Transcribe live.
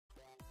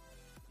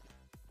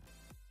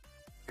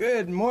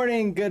Good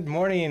morning, good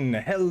morning.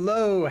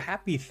 Hello,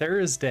 happy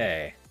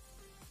Thursday.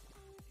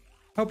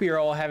 Hope you're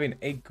all having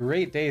a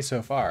great day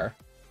so far.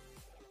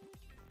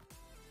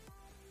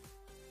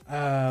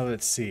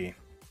 Let's see.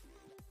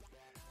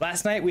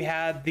 Last night we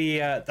had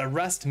the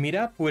Rust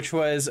meetup, which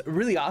was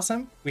really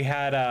awesome. We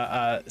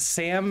had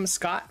Sam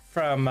Scott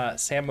from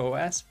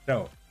Oso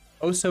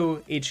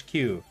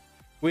HQ,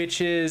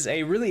 which is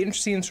a really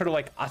interesting sort of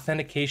like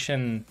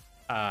authentication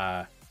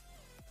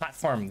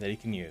platform that you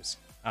can use.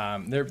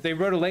 They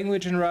wrote a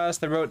language in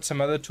Rust. They wrote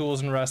some other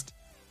tools in Rust.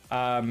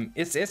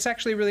 It's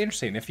actually really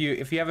interesting. If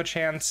you have a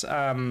chance,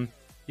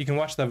 you can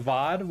watch the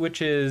VOD,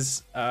 which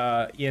is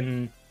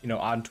on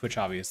Twitch,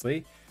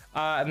 obviously.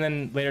 And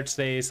then later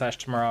today /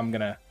 tomorrow, I'm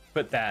gonna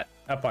put that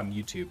up on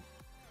YouTube,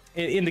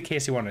 in the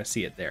case you want to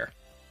see it there.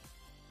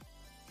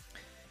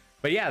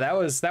 But yeah, that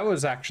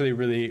was actually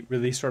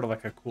really sort of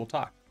like a cool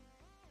talk.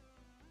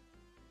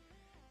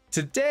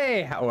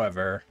 Today,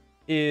 however,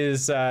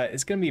 is going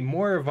to be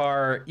more of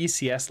our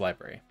ECS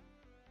library.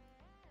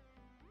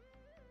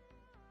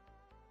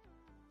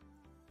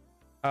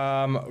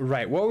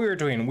 Right, what we were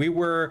doing, we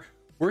were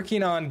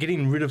working on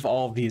getting rid of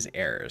all of these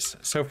errors.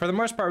 So for the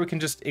most part, we can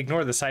just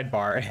ignore the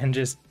sidebar and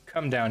just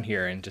come down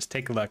here and just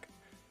take a look.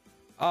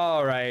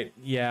 All right,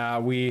 yeah,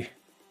 we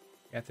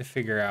have to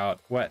figure out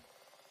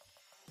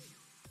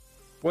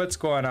what's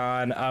going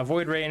on.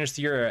 Void range,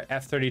 so you're a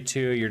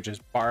F32, you're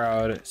just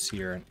borrowed, so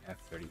you're an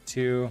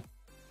F32.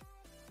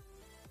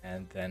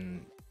 And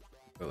then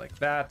go like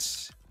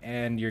that,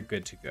 and you're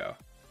good to go.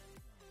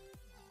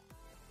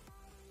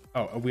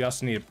 Oh, we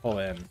also need to pull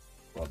in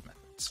world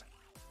methods.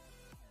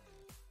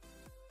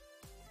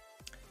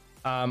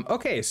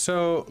 Okay,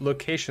 so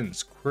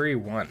locations, query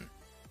 1.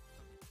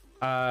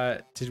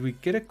 Did we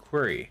get a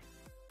query?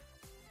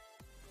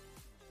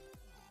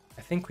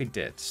 I think we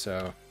did,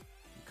 so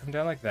come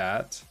down like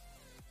that.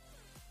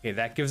 Okay,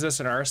 that gives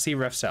us an RC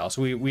ref cell.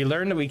 So we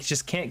learned that we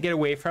just can't get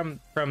away from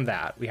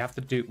that. We have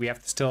to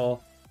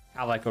still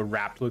have like a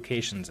wrapped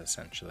locations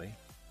essentially.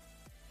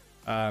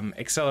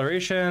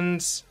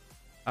 Accelerations,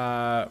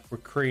 we're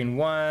querying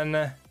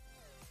 1,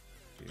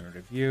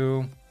 generative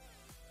view.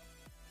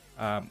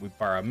 We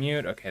borrow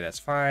mute, okay, that's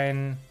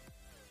fine.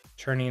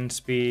 Turning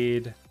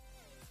speed,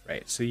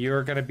 right, so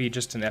you're gonna be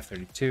just an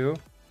F32.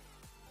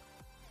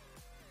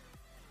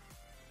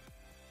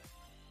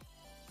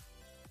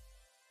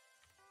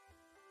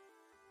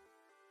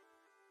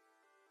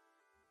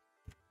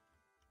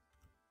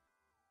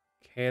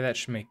 Okay, that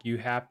should make you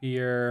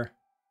happier.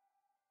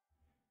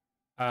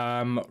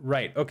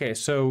 Right, okay,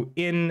 so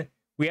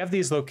we have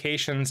these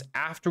locations.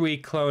 After we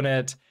clone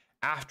it,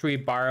 after we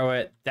borrow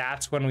it,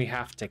 that's when we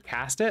have to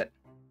cast it.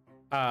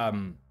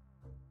 In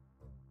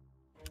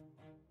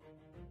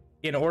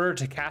order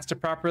to cast it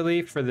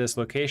properly for this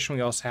location,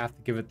 we also have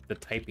to give it the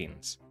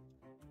typings.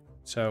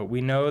 So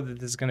we know that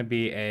this is gonna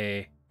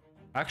be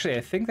actually,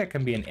 I think that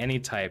can be in any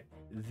type.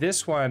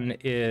 This one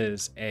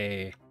is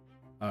a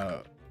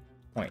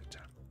point.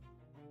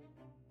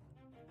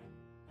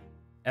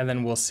 And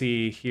then we'll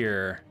see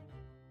here.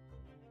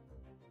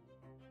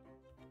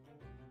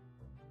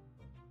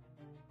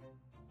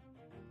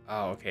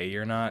 Oh, okay,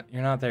 you're not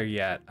there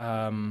yet.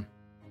 I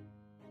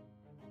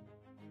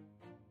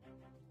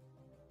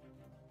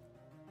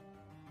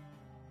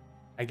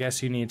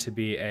guess you need to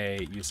be a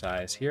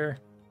usize here.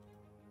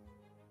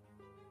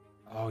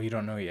 Oh, you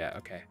don't know yet.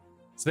 Okay.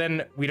 So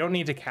then we don't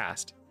need to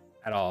cast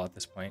at all at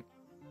this point.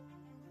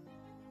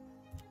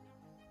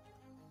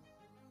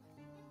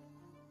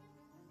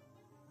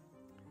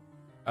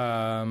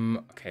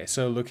 Okay,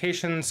 so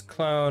locations,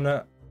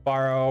 clone,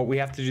 borrow. We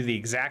have to do the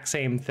exact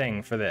same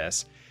thing for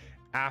this.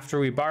 After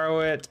we borrow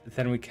it,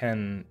 then we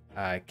can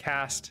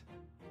cast.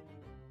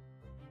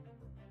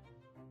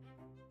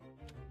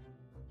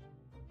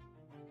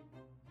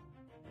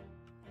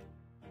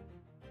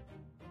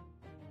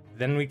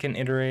 Then we can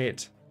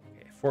iterate,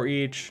 okay, for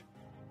each.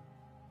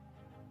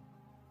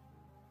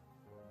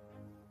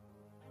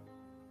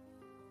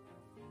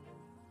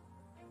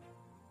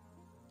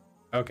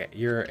 Okay,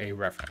 you're a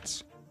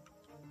reference.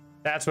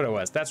 That's what it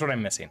was. That's what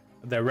I'm missing.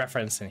 The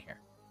reference in here.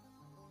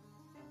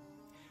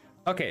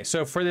 Okay,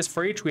 so for this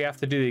for each, we have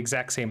to do the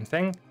exact same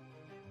thing.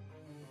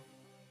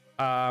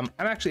 I'm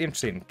actually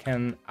interested.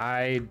 Can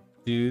I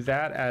do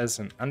that as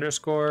an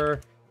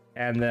underscore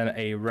and then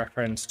a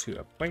reference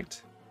to a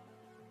point?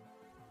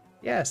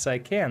 Yes, I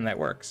can. That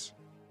works.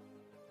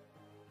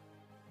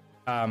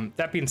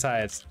 That being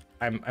said,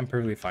 I'm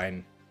perfectly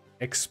fine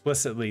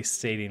explicitly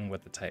stating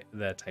what the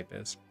type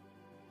is.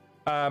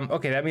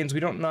 Okay, that means we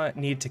don't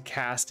need to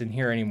cast in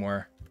here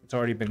anymore. It's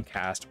already been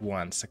cast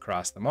once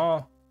across them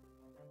all.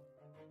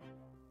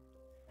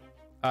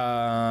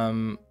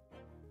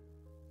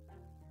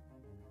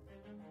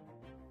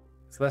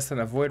 It's less than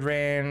a void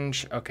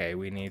range. Okay,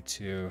 we need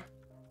to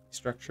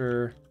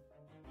structure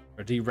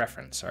or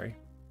dereference, sorry.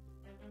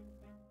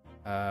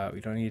 We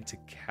don't need to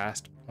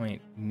cast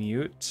point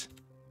mute.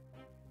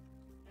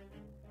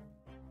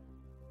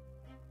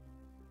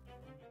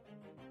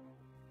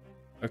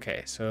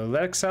 Okay, so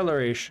let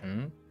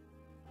acceleration.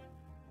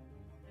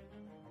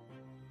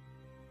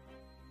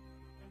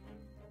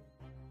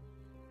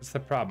 What's the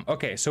problem?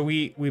 Okay, so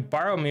we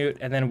borrow mute,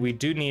 and then we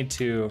do need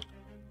to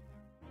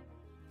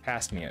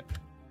cast mute.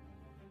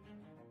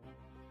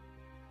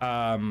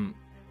 And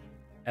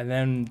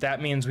then that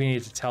means we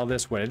need to tell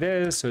this what it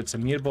is. So it's a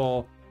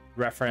mutable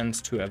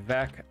reference to a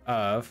vec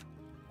of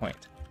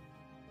point.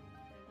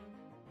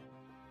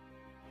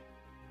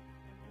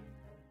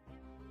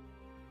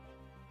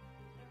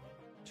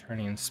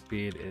 Turning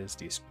speed is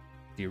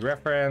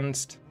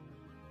dereferenced.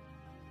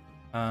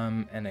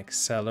 And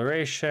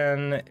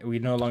acceleration, we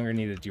no longer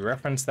need to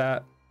dereference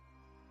that.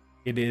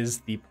 It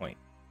is the point.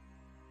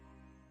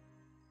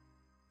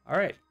 All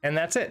right, and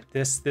that's it.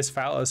 This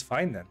file is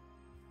fine then.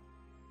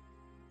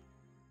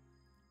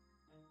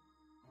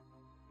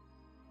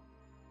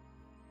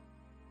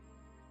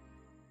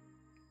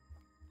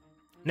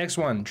 Next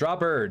one, draw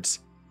birds.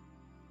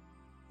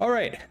 All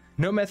right,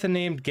 no method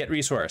named get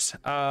resource.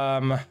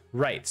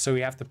 Right, so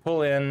we have to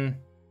pull in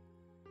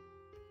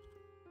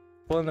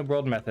the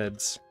world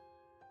methods.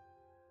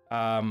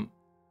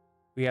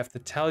 We have to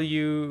tell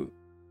you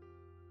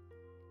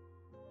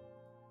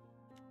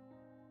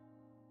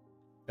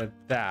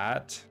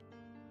that,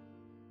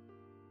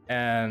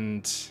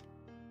 and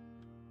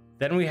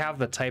then we have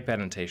the type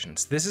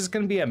annotations. This is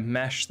going to be a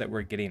mesh that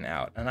we're getting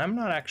out, and I'm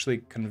not actually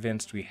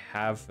convinced we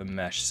have a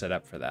mesh set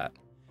up for that.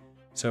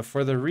 So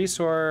for the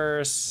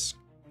resource,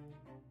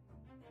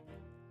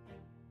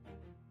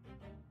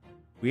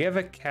 we have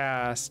a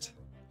cast.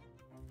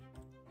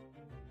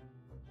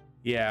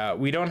 Yeah,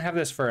 we don't have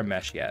this for a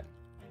mesh yet.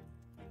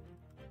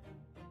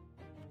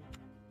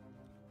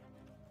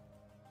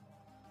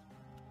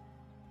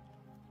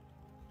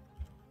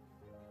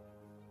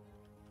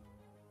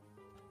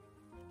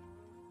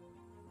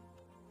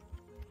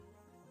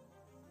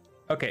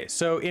 Okay,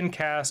 so in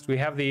cast, we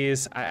have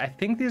these. I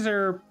think these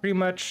are pretty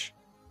much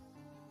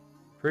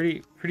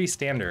pretty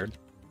standard.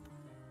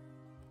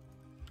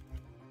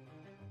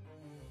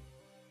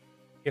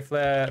 If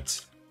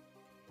let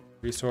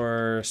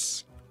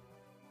resource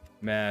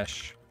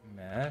mesh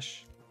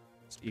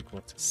is equal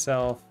to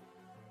self,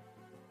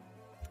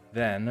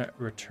 then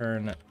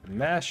return the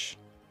mesh.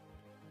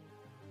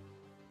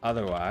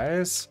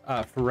 Otherwise,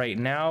 for right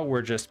now,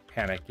 we're just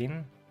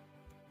panicking.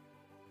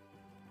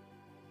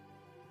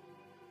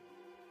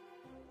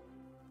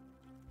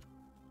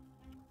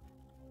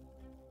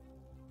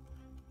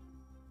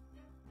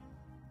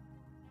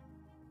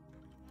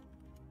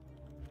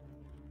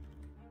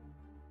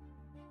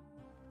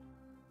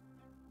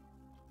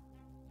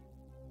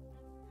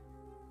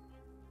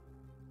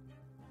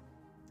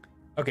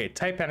 Okay,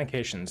 type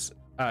annotations.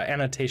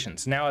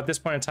 Now at this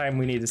point in time,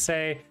 we need to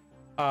say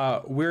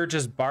we're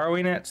just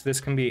borrowing it, so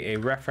this can be a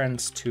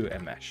reference to a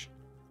mesh.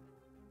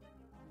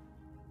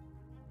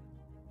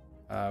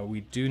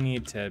 We do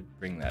need to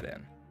bring that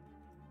in.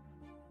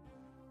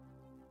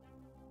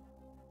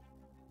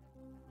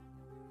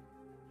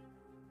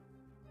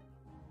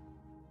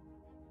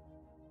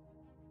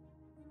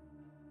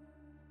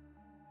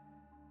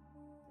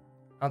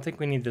 I don't think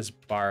we need this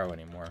borrow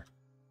anymore.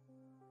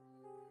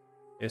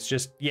 It's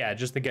just, yeah,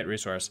 just the get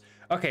resource.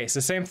 Okay,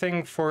 so same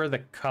thing for the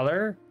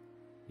color.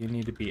 You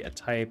need to be a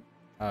type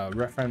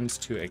reference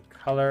to a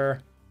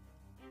color.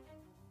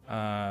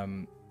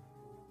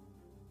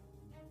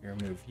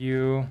 Remove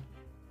you.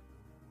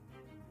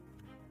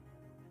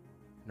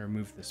 And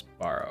remove this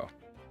borrow.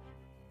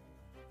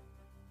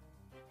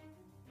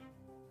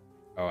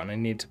 Oh, and I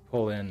need to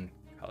pull in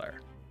color.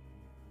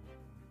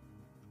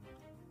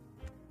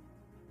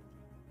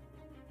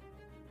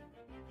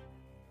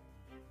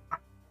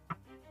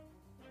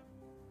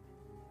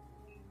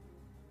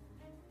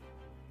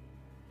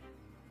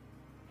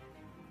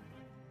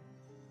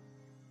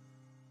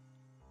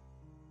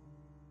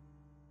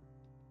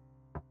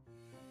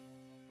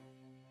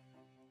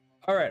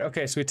 All right,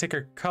 okay, so we take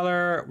our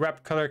color,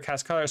 wrap color,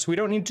 cast color, so we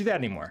don't need to do that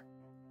anymore.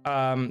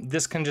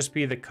 This can just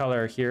be the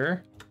color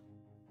here,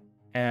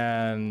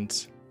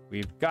 and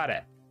we've got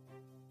it.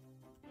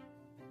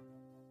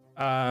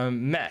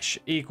 Mesh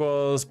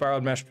equals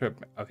borrowed mesh.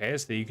 Okay,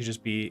 so you could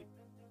just be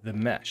the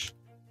mesh.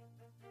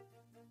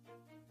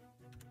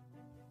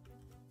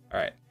 All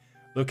right,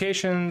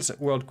 locations,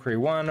 world query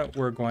 1,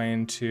 we're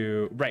going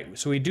to, right,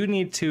 so we do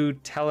need to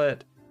tell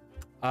it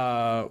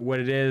what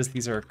it is.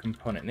 These are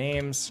component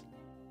names.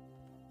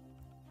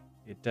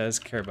 It does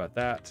care about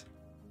that.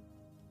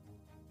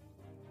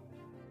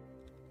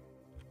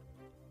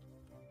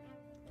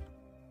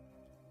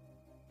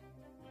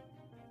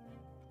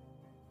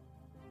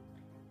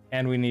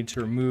 And we need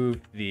to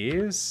remove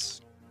these.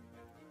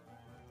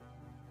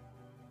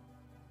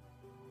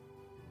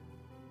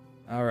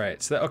 All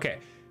right, so okay.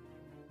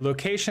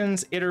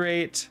 Locations,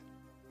 iterate,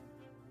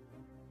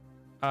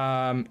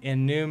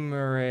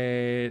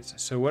 enumerate.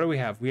 So what do we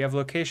have? We have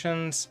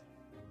locations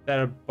that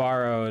are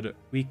borrowed.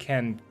 We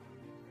can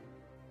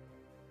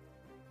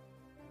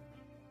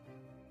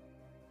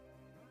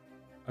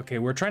okay,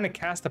 we're trying to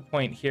cast a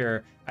point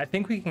here. I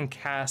think we can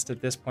cast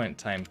at this point in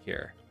time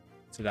here.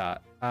 So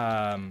that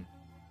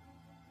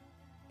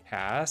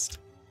cast,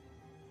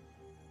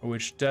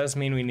 which does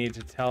mean we need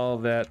to tell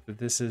that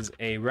this is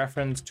a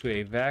reference to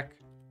a vec,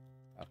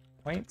 a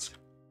point,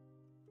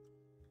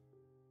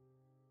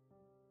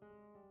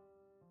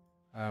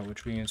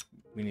 which means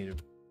we need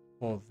to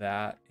pull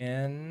that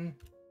in.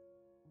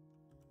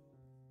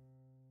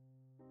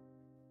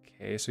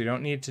 Okay, so we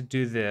don't need to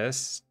do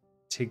this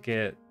to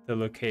get the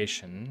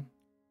location.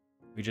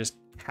 We just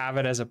have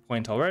it as a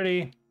point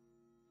already.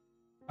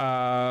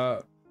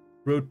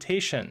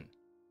 Rotation.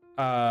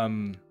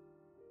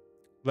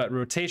 Let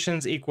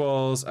rotations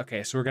equals,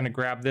 okay, so we're gonna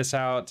grab this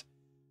out.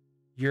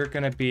 You're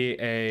gonna be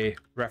a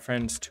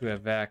reference to a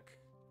vec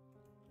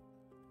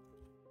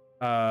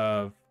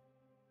of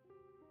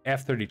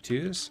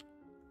F32s.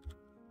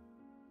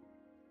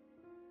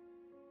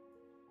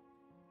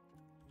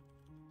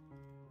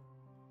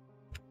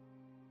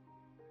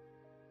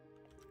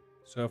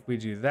 So if we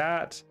do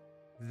that,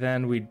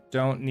 then we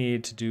don't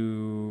need to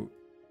do,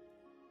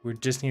 we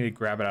just need to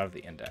grab it out of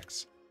the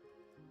index.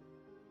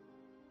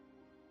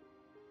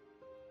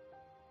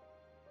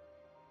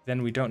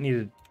 Then we don't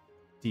need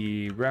to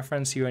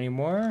dereference you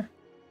anymore.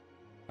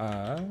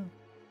 All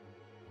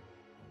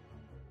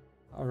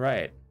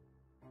right.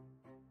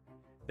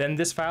 Then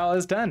this file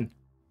is done.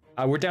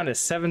 We're down to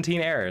 17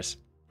 errors.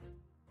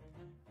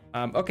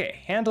 Okay,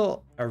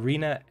 handle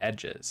arena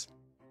edges.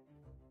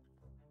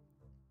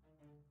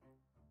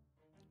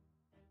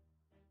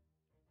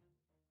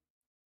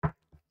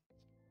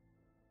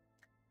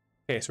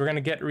 Okay, so we're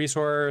gonna get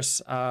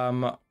resource.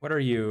 What are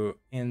you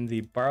in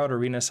the borrowed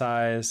arena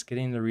size?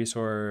 Getting the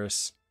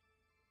resource.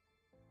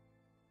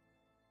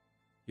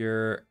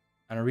 You're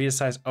an arena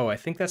size. Oh, I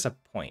think that's a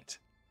point.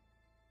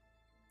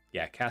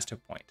 Yeah, cast to a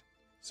point.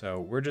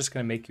 So we're just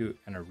gonna make you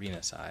an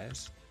arena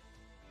size.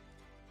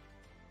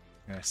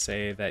 I'm gonna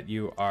say that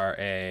you are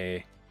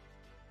a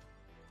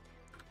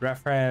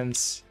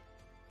reference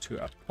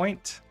to a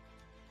point.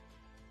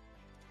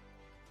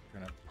 We're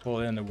gonna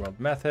pull in the world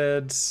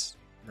methods.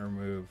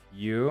 Remove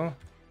you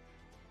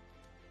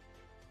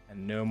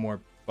and no more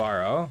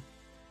borrow,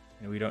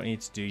 and we don't need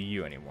to do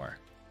you anymore.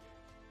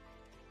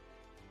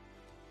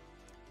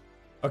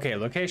 Okay,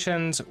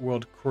 locations,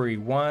 world query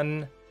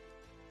 1.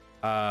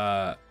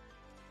 I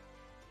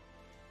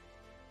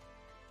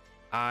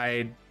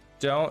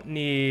don't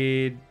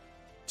need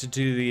to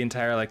do the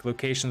entire like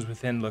locations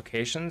within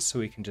locations, so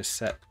we can just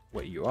set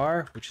what you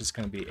are, which is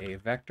going to be a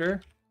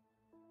vector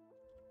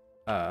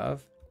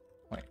of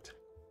point.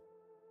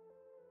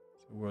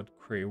 World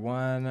query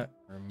 1,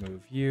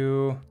 remove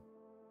you,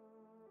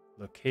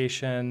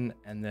 location,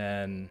 and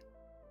then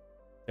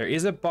there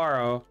is a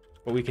borrow,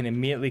 but we can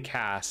immediately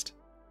cast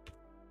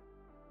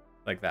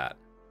like that.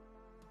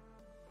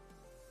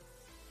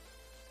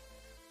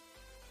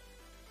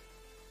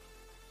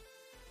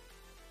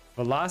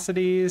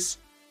 Velocities,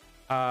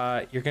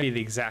 you're gonna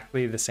be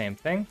exactly the same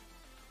thing.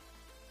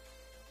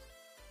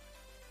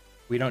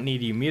 We don't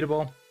need you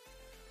mutable.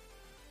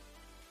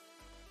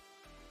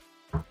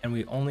 And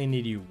we only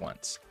need you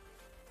once.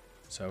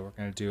 So we're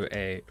going to do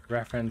a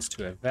reference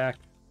to a vec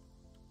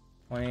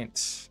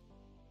point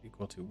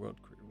equal to world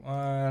query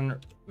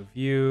 1,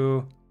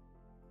 review,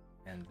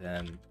 and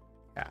then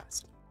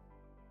cast.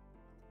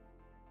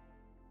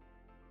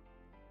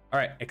 All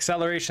right,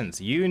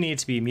 accelerations. You need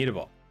to be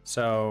mutable.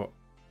 So,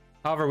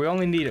 however, we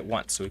only need it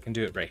once, so we can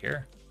do it right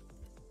here.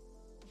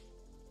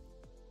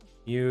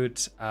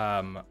 Mute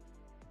of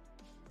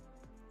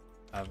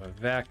a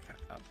vec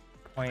of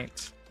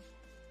point.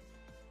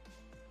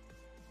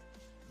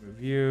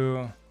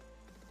 Review,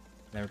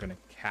 then we're going to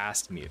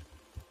cast mute.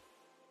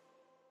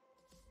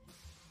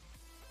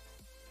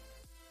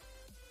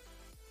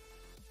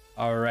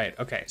 All right,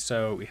 okay,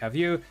 so we have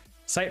you.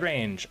 Sight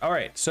range, all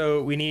right,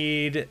 so we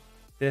need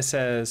this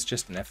as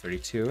just an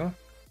F32.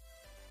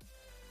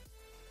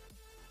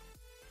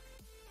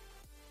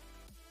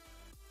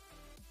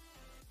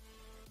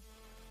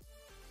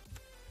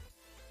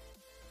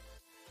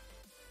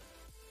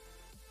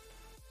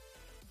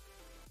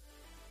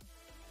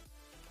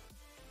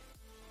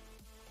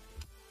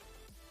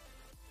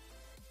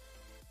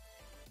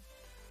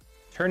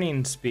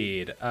 Turning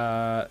speed,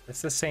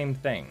 it's the same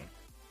thing.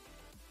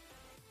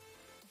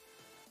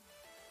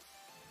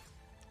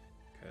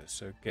 Okay,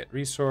 so get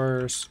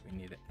resource, we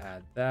need to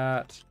add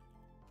that.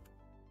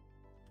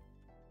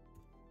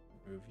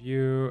 Remove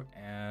you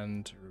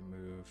and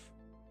remove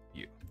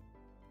you.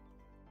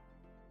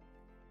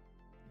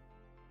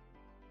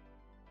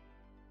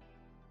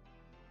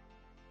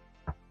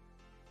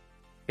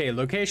 Okay,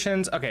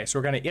 locations. Okay, so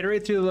we're going to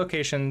iterate through the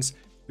locations.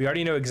 We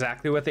already know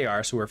exactly what they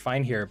are, so we're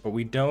fine here, but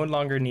we no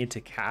longer need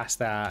to cast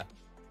that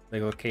the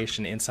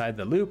location inside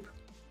the loop.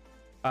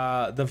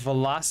 The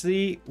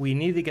velocity, we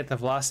need to get the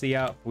velocity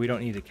out, but we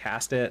don't need to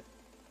cast it.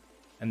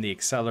 And the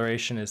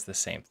acceleration is the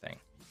same thing.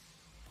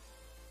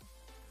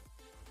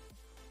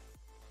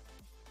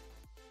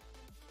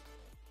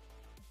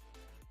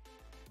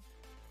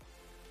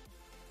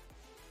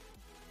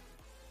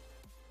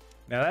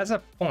 Now that's a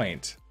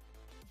point.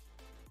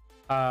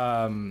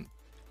 I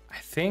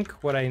think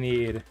what I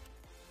need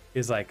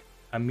is like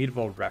a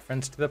mutable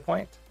reference to the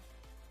point.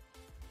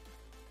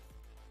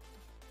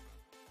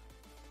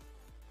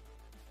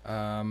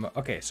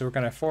 Okay, so we're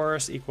gonna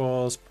force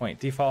equals point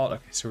default.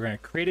 Okay, so we're gonna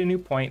create a new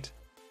point.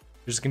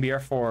 This is gonna be our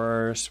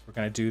force. We're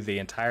gonna do the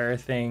entire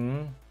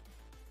thing.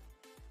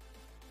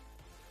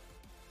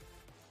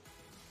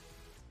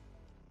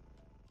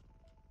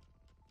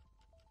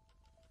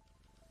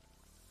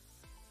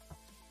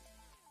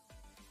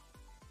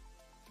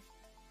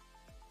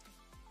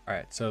 All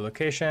right, so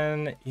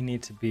location, you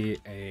need to be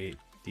a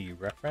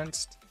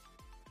dereferenced.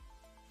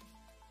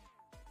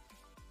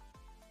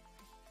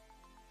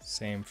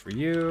 Same for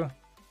you.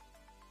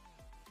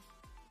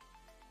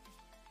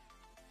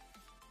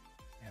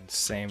 And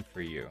same for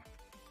you.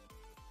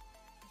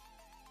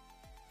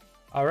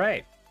 All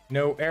right,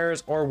 no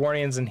errors or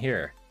warnings in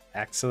here.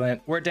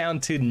 Excellent. We're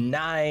down to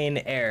 9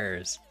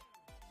 errors.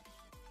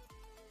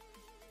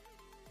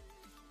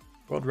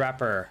 World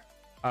wrapper.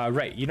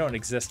 Right, you don't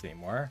exist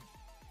anymore.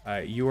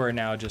 You are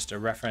now just a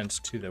reference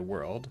to the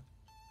world.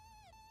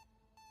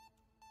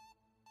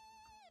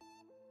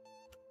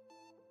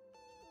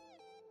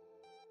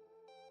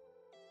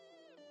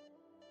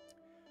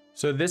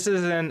 So this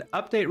is an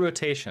update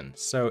rotation.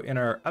 So in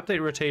our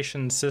update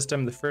rotation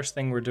system, the first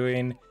thing we're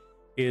doing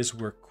is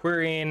we're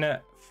querying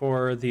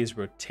for these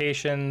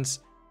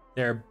rotations.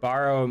 They're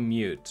borrow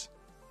mute.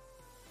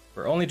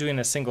 We're only doing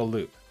a single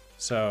loop.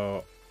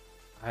 So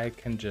I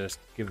can just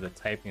give the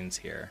typings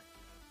here.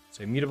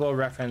 So immutable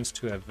reference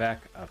to a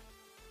vec of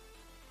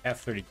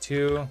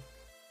F32.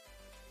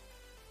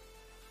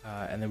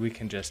 And then we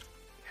can just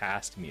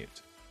cast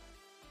mute.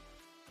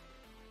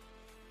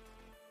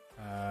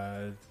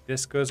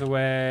 This goes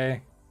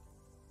away.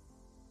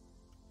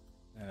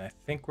 And I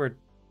think we're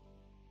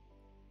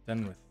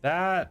done with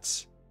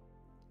that.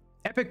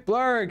 Epic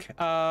Blarg,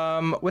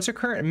 what's your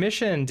current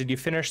mission? Did you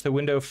finish the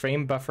window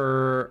frame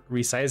buffer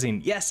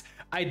resizing? Yes,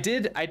 I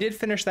did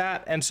finish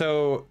that. And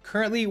so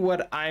currently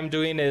what I'm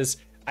doing is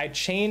I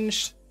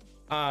changed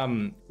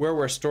where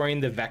we're storing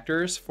the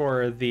vectors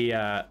for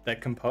the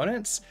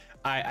components.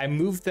 I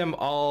moved them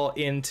all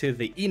into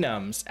the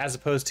enums as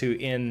opposed to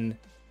in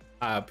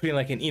putting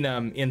like an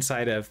enum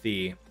inside of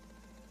the,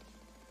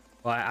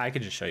 well, I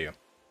could just show you.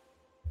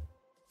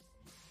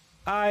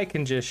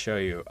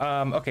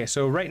 Okay,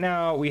 so right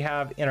now we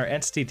have in our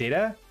entity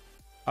data,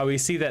 we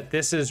see that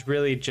this is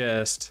really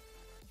just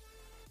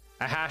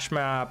a hash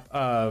map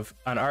of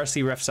an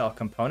RC ref cell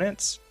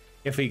components.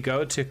 If we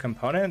go to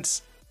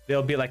components,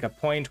 there'll be like a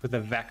point with a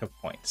vec of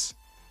points.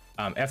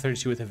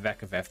 F32 with a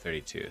vec of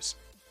F32s.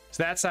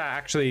 So that's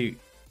actually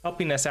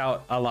helping us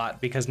out a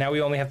lot because now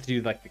we only have to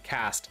do like the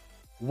cast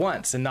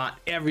once and not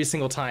every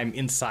single time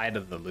inside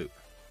of the loop.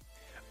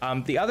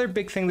 The other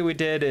big thing that we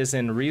did is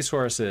in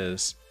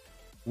resources,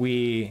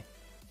 we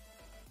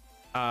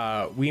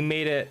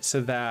made it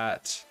so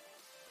that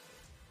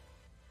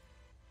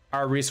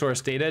our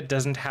resource data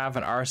doesn't have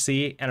an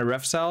RC and a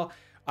ref cell.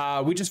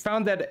 We just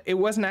found that it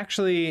wasn't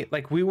actually,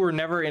 like, we were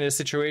never in a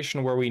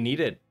situation where we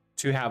needed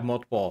to have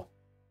multiple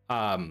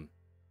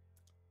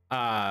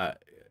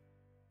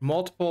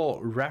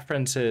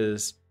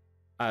references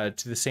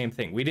to the same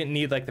thing. We didn't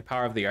need like the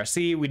power of the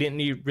RC. We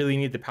didn't really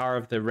need the power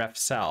of the ref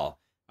cell.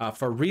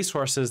 For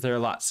resources, they're a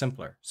lot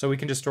simpler. So we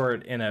can just store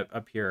it in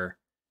a pure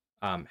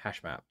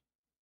hash map.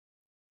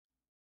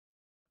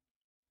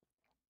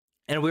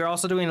 And we're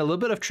also doing a little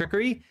bit of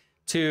trickery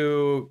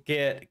to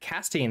get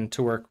casting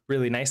to work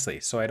really nicely.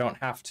 So I don't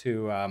have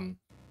to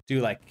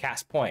do like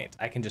cast point.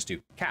 I can just do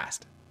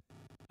cast.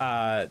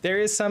 There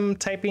is some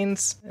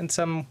typings and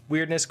some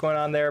weirdness going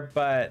on there,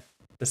 but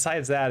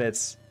besides that,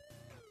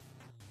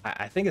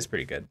 I think it's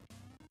pretty good.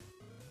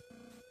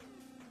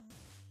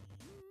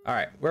 All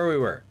right, where we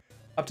were.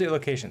 Update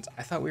locations.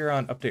 I thought we were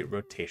on update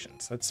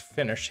rotations. Let's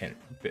finish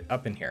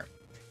up in here.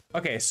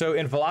 Okay, so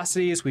in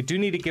velocities, we do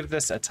need to give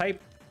this a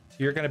type. So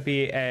you're gonna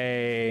be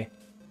a,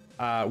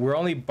 we're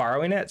only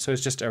borrowing it, so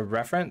it's just a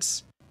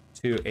reference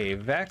to a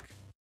vec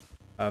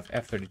of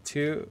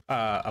F32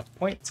 of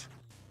point.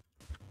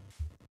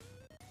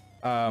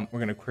 We're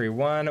gonna query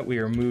one, we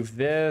remove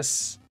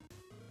this,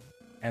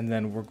 and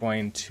then we're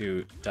going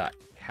to dot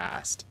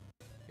cast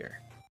here.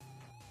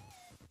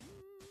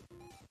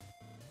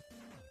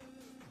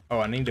 Oh,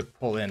 I need to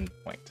pull in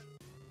point.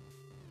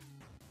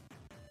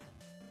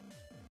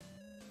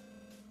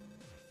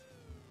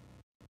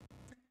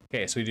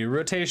 Okay, so we do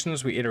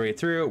rotations, we iterate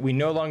through. We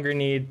no longer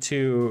need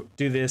to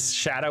do this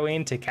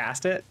shadowing to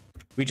cast it.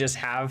 We just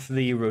have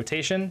the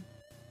rotation.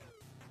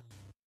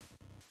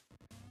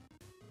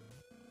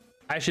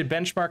 I should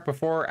benchmark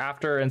before,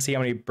 after, and see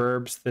how many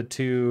burbs the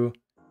two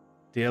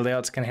data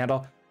layouts can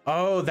handle.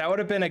 Oh, that would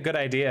have been a good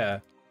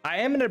idea. I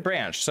am in a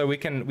branch, so we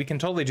can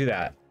totally do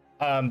that.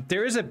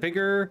 There is a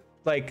bigger,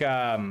 like,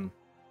 there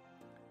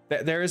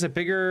is a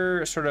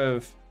bigger sort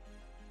of,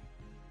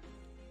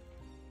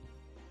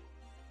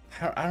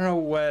 I don't know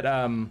what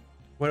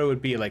it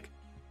would be, like,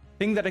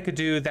 thing that I could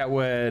do that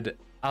would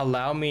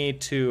allow me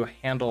to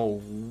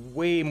handle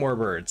way more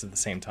birds at the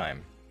same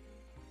time.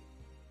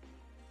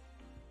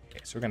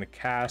 Okay, so we're gonna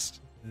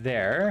cast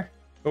there.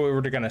 Oh,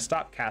 we're gonna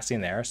stop casting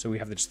there, so we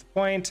have just the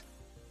point,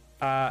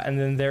 and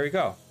then there we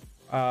go.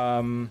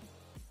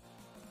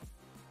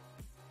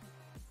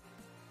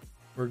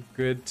 we're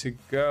good to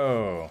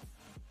go.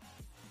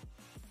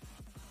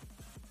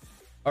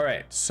 All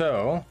right,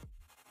 so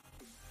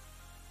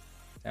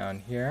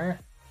down here.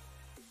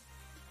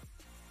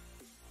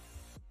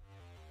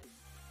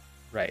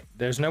 Right,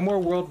 there's no more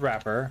world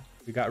wrapper.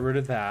 We got rid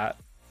of that,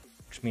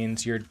 which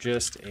means you're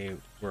just a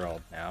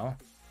world now.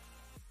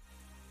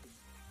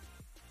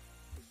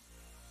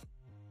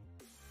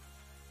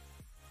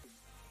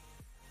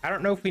 I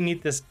don't know if we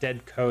need this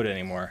dead code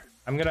anymore.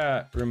 I'm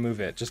gonna remove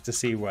it just to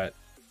see what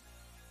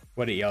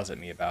it yells at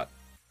me about.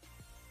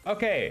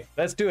 Okay,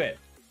 let's do it.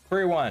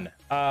 Query 1.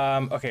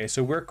 Okay,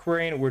 so we're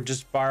querying, we're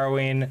just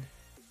borrowing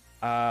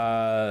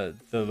the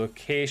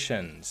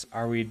locations.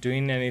 Are we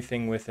doing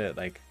anything with it?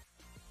 Like,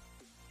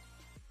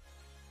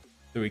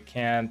 so we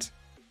can't.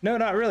 No,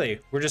 not really.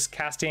 We're just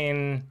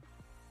casting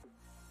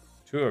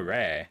to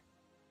array.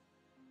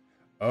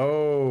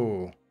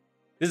 Oh,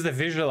 this is the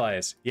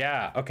visualize.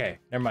 Yeah, okay,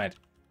 never mind.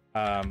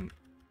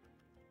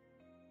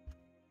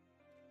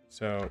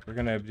 So we're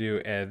gonna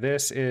do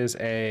this is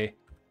a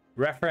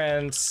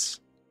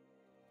reference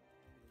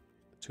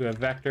to a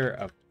vector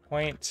of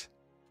point.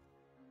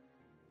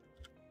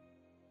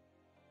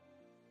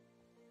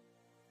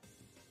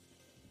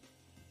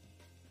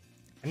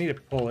 I need to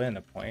pull in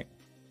a point.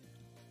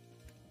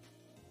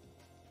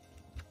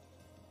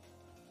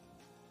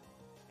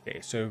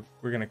 Okay, so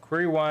we're gonna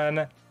query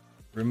 1,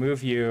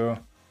 remove you,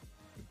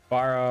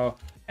 borrow,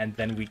 and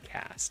then we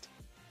cast.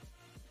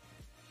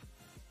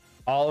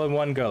 All in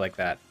one go like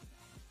that.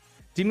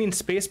 Do you mean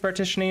space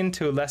partitioning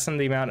to lessen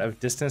the amount of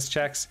distance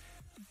checks?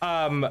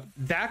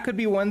 That could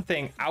be one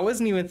thing. I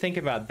wasn't even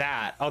thinking about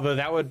that, although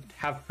that would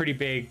have pretty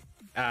big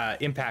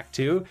impact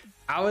too.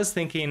 I was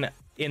thinking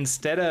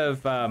instead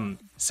of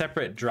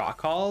separate draw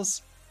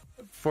calls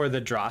for the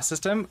draw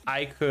system,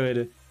 I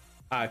could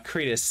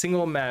create a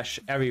single mesh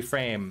every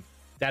frame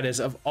that is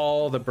of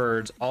all the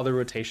birds, all the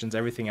rotations,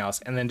 everything else,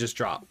 and then just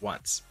draw it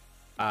once.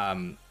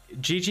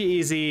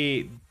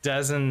 GGEZ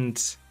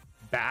doesn't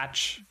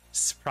batch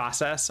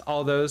process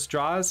all those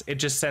draws. It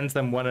just sends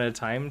them one at a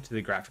time to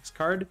the graphics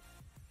card.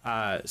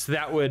 So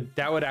that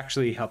would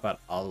actually help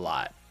out a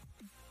lot.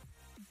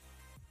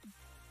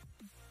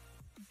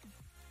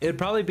 It'd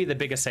probably be the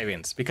biggest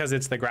savings because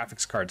it's the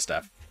graphics card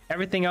stuff.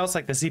 Everything else,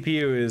 like the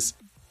CPU, is,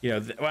 you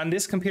know, on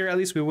this computer at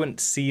least we wouldn't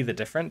see the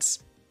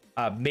difference.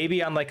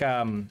 Maybe on like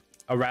a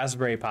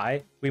Raspberry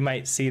Pi, we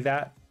might see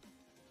that.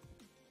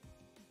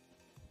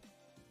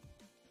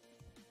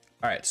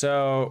 All right,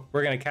 so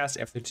we're gonna cast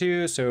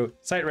F32. So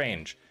site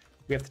range,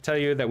 we have to tell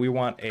you that we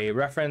want a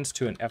reference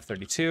to an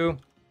F32.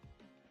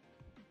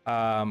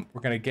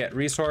 We're gonna get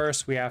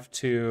resource. We have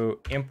to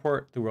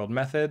import the world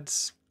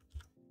methods,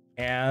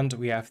 and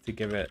we have to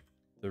give it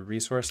the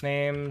resource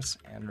names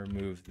and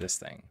remove this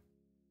thing.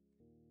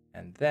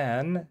 And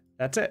then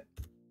that's it.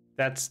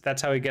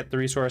 That's how we get the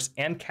resource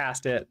and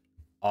cast it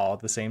all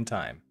at the same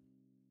time.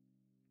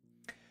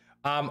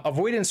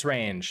 Avoidance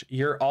range,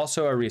 you're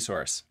also a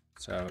resource.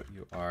 So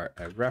you are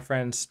a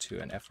reference to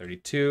an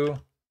F32.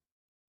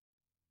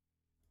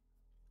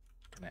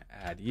 Gonna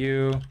add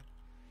you.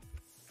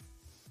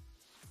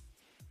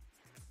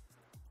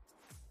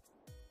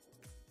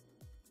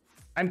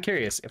 I'm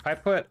curious, if I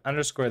put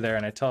underscore there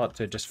and I tell it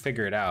to just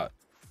figure it out.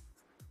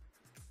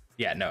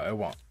 Yeah, no, it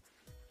won't.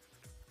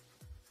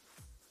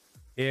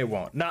 It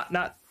won't.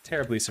 Not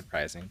terribly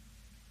surprising.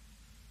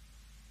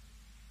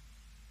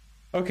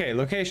 Okay,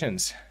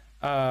 locations.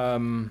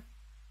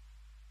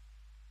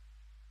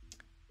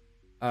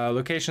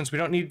 Locations, we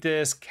don't need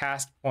this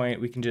cast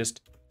point. We can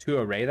just to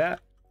array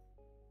that.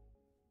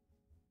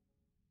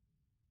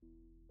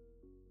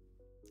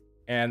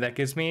 And that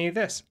gives me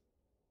this.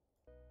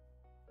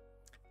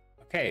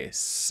 Okay,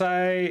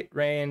 site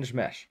range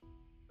mesh.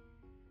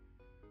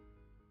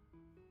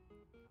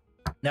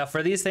 Now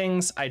for these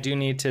things, I do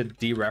need to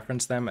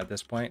dereference them at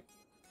this point.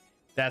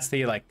 That's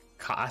the like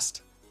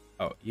cost.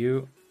 Oh,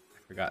 I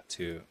forgot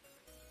to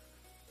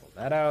pull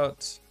that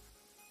out.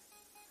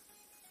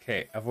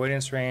 Okay,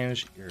 avoidance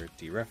range, you're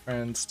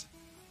dereferenced.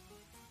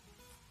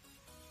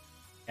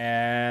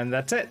 And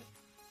that's it.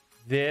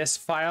 This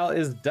file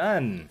is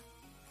done.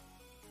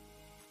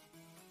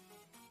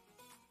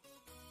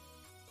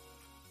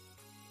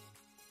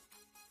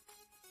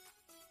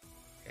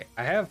 Okay,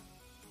 I have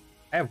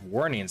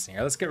warnings in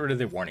here. Let's get rid of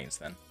the warnings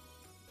then.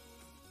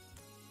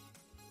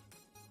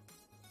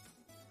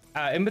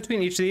 In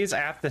between each of these, I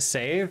have to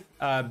save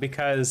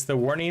because the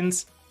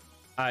warnings,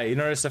 you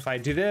notice if I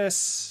do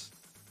this,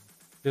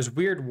 there's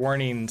weird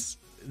warnings.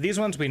 These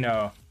ones we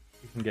know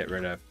you can get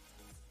rid of.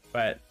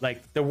 But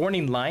like the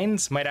warning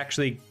lines might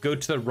actually go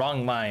to the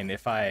wrong line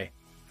if I'm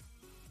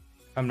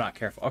not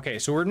careful. Okay,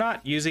 so we're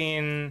not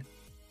using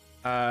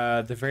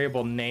the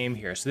variable name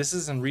here. So this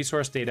is in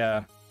resource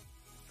data.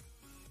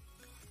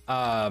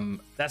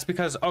 That's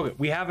because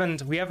we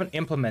haven't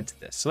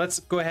implemented this. So let's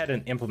go ahead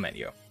and implement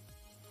you.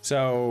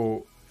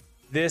 So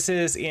this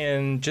is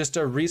in just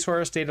a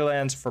resource data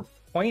lens for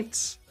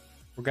points.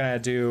 We're gonna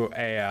do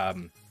a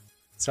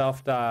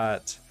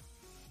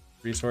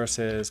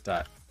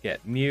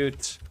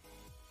self.resources.getMute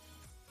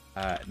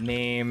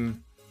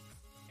name,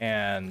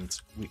 And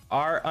we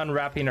are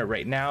unwrapping it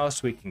right now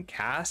so we can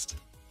cast.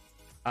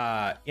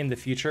 In the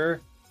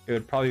future, it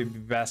would probably be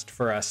best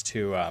for us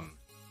to let's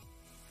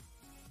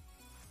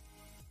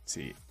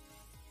see.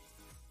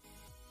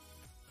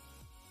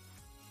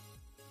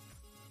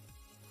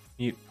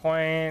 Mute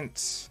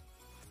point.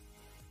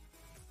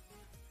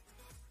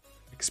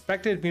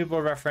 Expected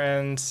mutable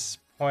reference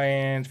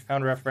point,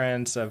 found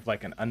reference of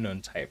like an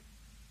unknown type.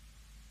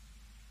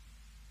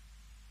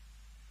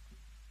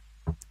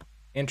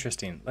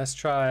 Interesting. Let's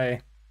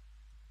try.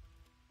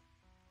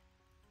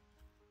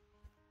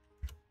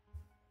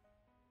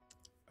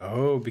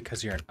 Oh,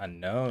 because you're an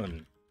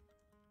unknown.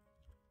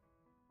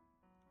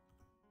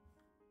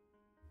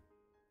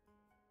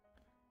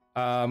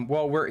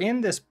 Well, we're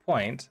in this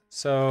point,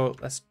 so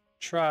let's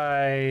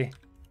try.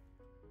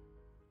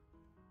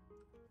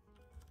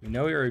 We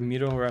know you're a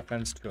mutable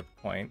reference to a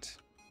point.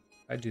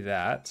 If I do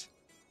that.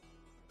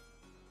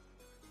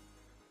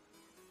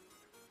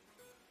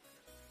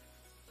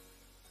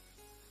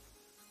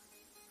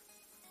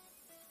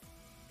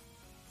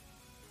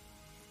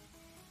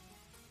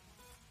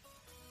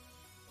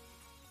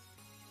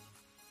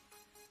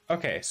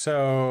 Okay,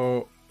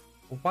 so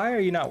why are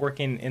you not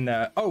working in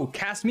the... Oh,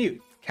 cast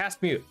mute.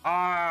 Cast mute.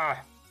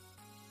 Ah!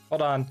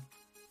 Hold on.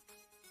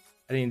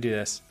 I didn't do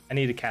this. I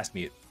need to cast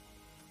mute.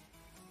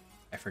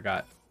 I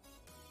forgot.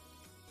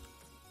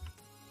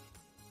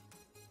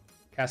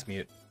 Cast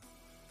mute.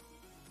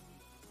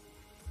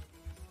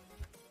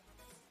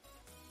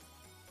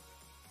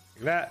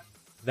 Like that.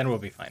 Then we'll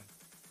be fine.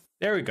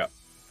 There we go.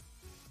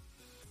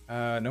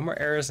 No more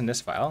errors in this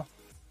file.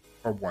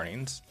 Or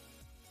warnings.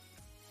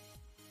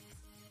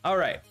 All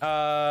right.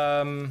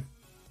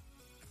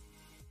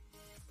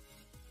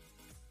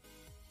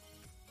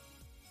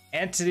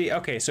 Entity.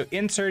 Okay, so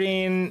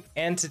inserting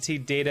entity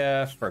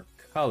data for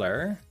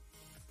color.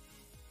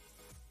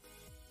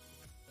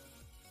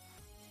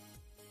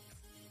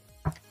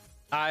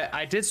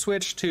 I did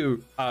switch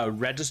to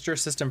register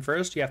system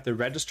first. You have to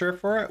register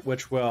for it,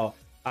 which will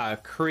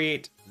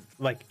create,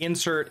 like,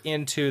 insert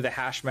into the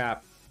hash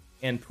map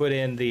and put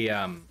in the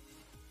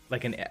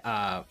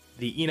the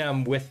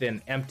enum with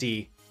an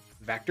empty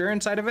vector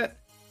inside of it.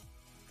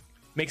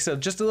 Makes it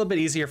just a little bit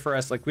easier for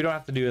us. Like, we don't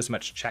have to do as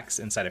much checks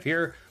inside of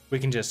here. We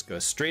can just go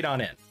straight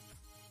on in.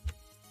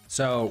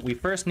 So we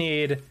first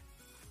need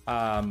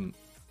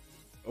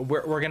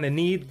we're gonna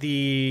need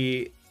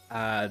the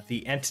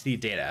entity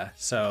data.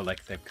 So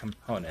like the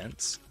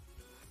components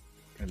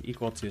gonna be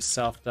equal to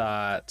self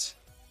dot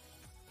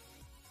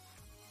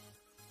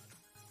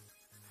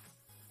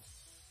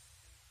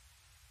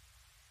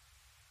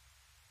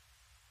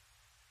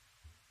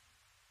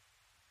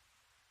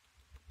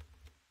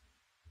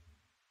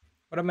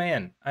what am I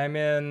in? I'm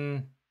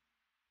in,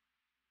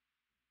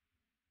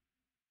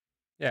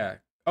 yeah.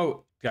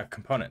 Oh, yeah,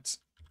 components.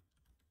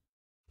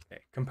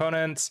 Okay,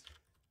 components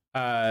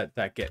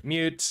that get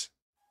mute.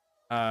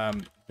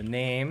 The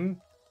name.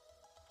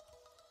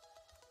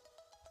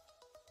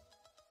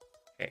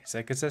 Okay, so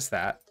that gives us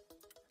that.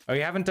 Oh,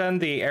 you haven't done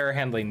the error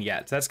handling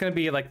yet. So that's going to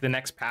be like the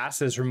next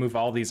pass is remove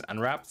all these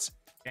unwraps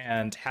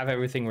and have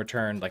everything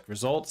returned like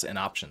results and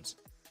options.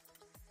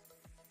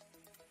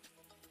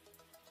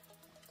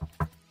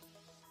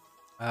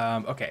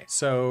 Okay,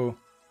 so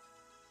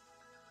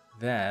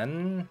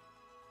then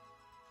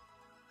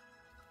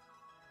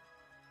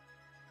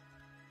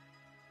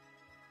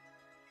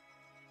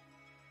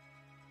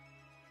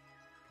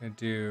gonna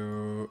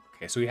do,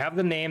 okay, so we have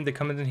the name that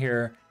comes in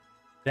here.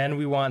 Then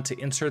we want to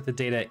insert the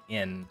data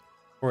in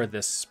for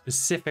this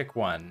specific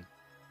one.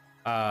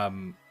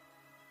 Wonder,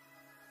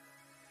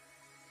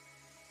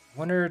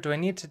 do I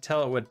need to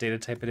tell it what data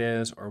type it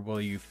is, or will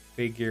you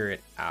figure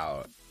it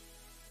out?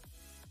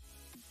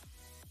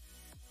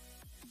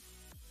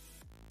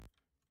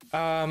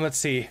 Let's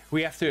see.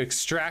 We have to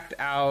extract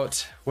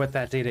out what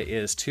that data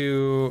is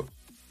too.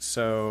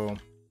 So,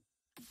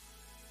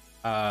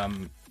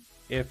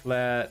 if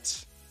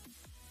let.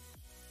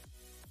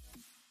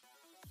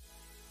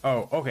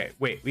 Oh, okay.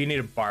 Wait, we need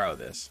to borrow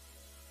this.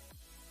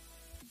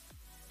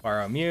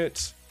 Borrow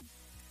mute.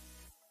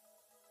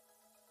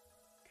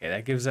 Okay,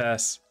 that gives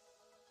us.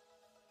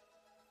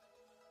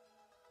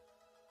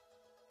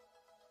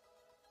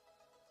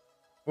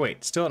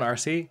 Wait, still an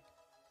RC?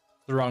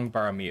 The wrong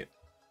borrow mute.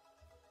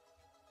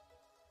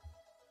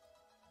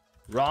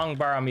 Wrong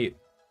borrow mute.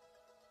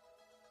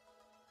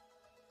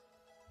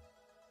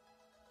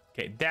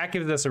 Okay, that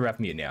gives us a ref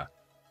mute now.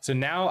 So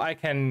now I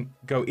can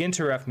go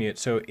into ref mute.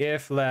 So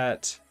if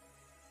let,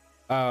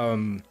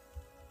 let's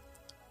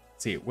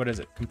see, what is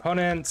it?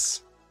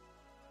 Components,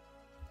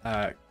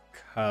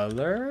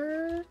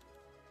 color.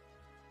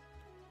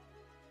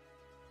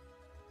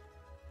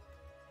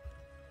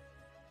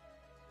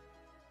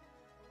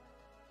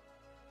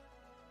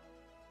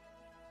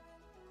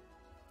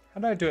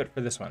 How do I do it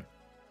for this one?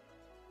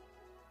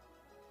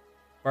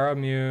 Borrow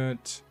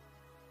mute.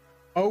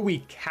 Oh, we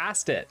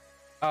cast it.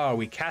 Oh,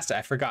 we cast it.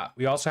 I forgot.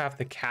 We also have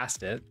to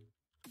cast it.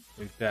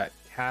 We've got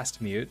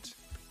cast mute.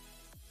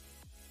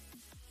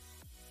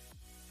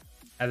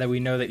 And then we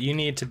know that you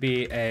need to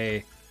be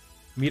a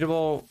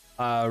Mutable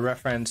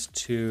reference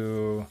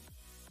to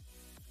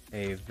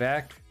a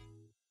vec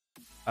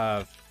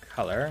of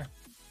color.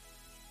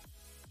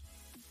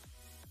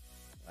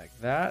 Like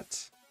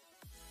that.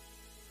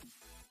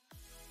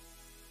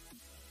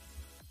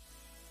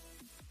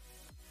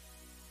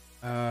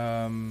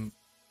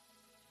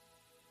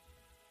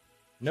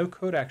 No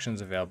code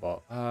actions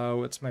available.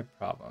 What's my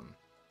problem?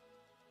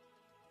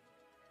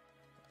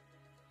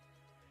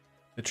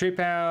 The tree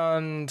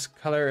pound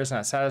color is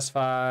not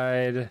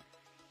satisfied.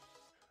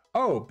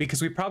 Oh,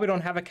 because we probably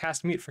don't have a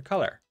cast mute for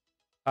color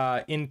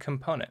in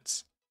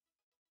components.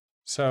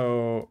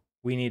 So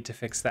we need to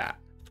fix that.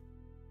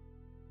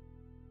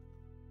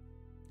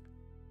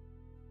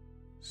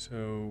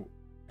 So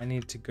I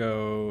need to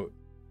go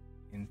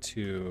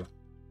into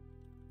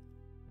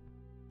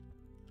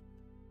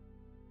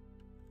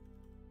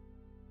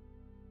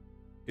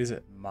is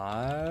it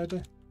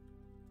mod?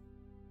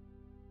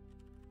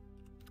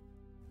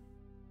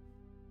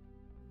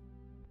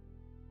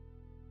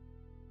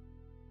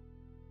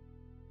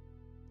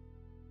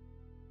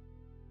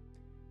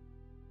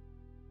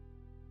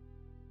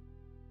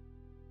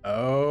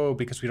 Oh,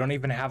 because we don't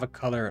even have a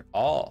color at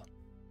all.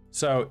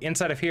 So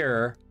inside of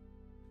here,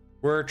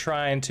 we're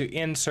trying to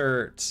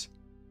insert,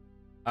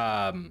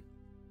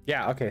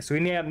 yeah, okay. So we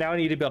now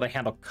need to be able to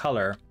handle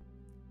color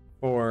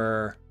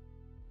for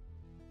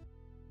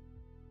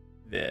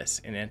this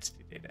in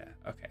entity data.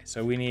 Okay,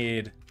 so we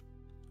need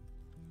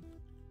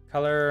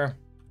color,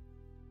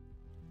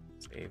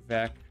 say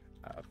vec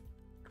of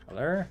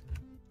color.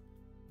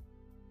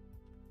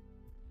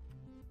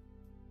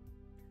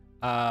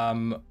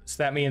 So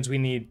that means we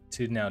need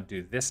to now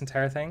do this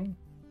entire thing.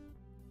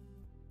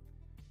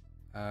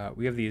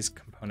 We have these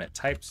component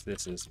types.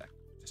 This is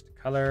just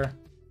a color.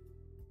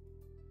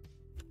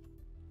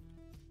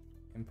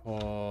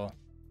 Impl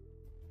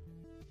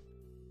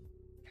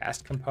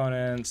cast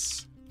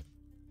components.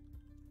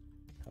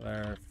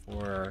 Color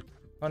for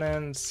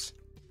components.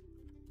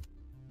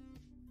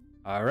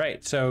 All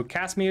right, so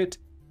cast mute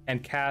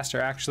and cast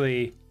are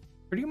actually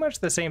pretty much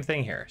the same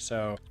thing here.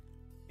 So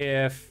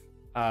if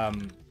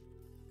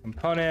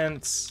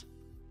components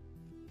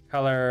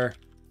color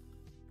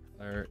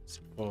is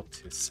equal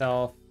to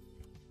self,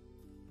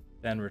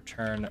 then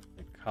return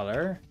the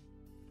color,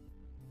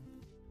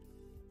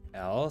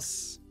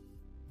 else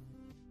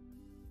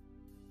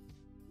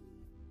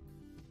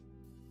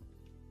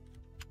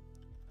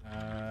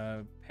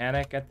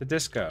Panic at the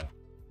Disco.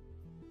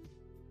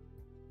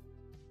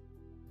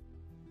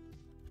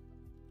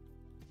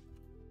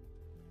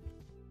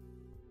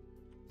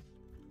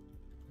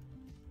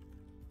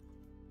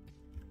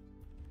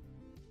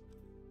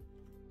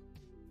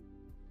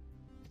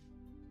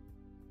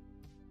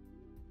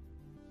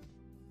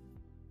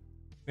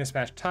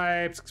 Mismatch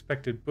types,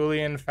 expected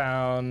Boolean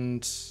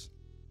found.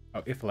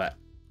 Oh, if let.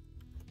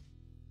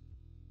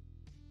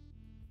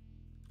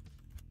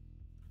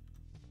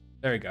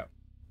 There we go.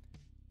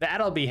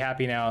 That'll be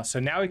happy now. So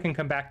now we can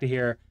come back to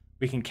here.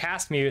 We can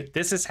cast mute.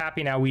 This is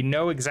happy now. We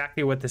know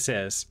exactly what this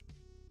is.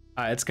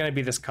 It's going to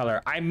be this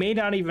color. I may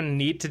not even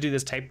need to do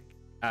this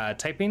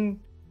typing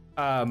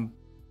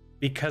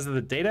because of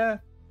the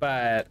data,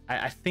 but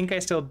I think I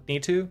still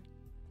need to.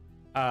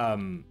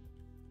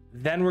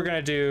 Then we're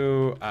going to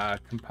do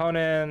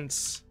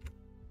components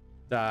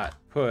dot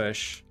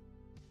push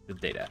the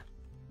data.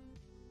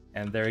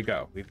 And there we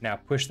go. We've now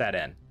pushed that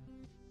in.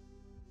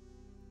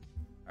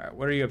 All right,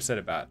 what are you upset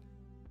about?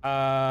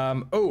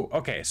 Oh,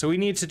 okay. So we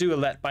need to do a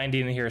let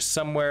binding in here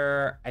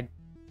somewhere.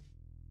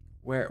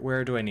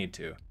 Where do I need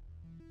to?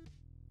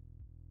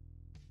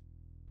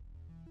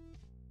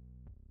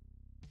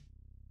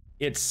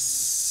 It's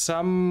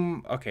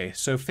some, okay,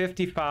 so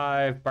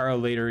 55 borrow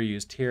later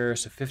used here,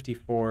 so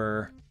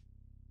 54.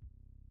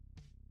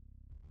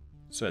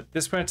 So at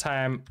this point in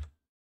time,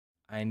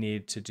 I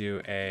need to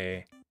do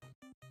a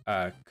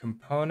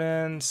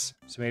components.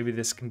 So maybe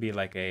this can be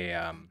like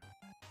a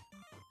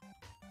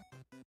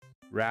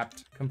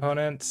wrapped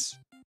components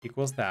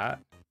equals that.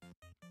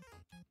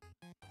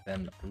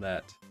 Then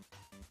let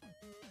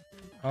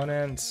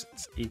components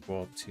is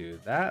equal to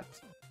that.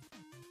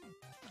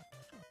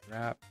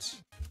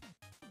 Wrapped.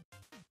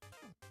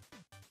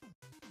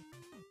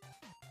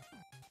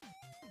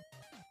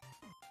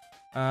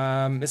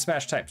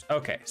 Mismatch types.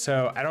 Okay,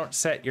 so I don't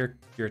set your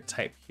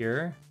type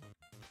here.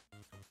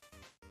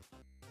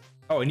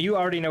 Oh, and you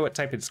already know what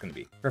type it's going to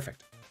be.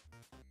 Perfect.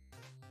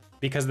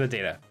 Because of the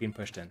data being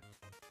pushed in.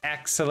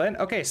 Excellent.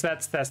 Okay, so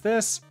that's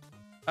this.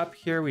 Up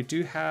here, we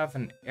do have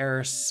an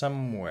error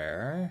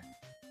somewhere.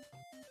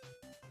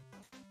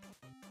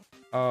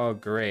 Oh,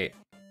 great.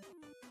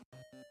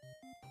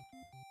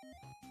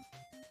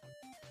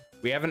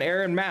 We have an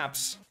error in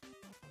maps.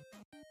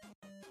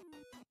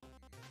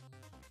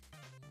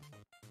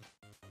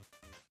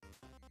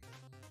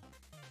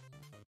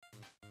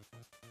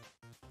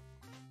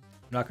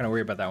 I'm not gonna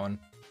worry about that one.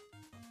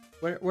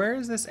 Where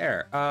is this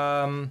error?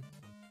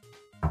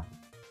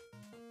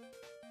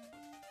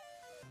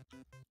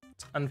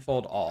 Let's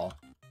unfold all.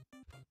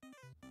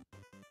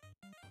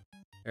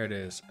 There it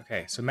is.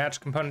 Okay, so match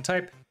component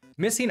type.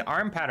 Missing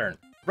arm pattern.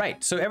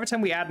 Right, so every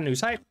time we add a new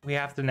type, we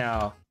have to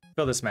now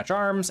fill this match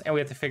arms, and we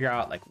have to figure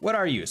out like, what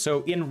are you?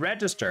 So in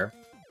register,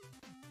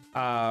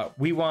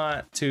 we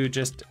want to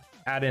just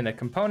add in a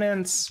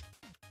components,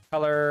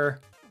 color,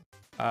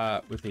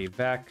 with a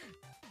vec,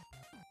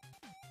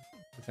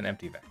 with an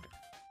empty vector.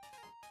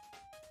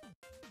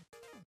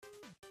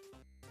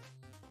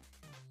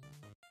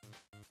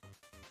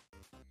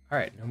 All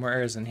right, no more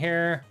errors in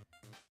here.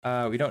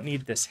 We don't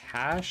need this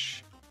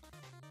hash.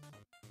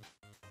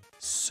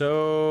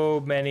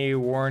 So many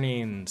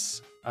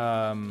warnings.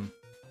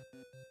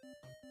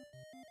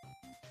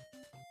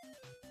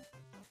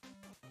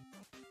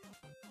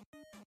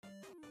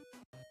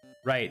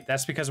 Right,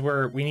 that's because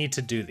we need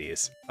to do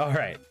these. All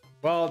right,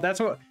 well, that's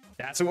what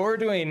we're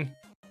doing.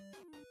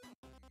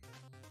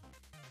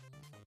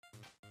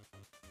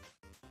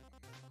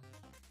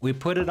 We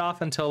put it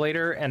off until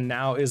later, and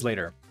now is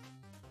later.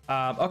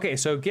 Okay,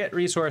 so get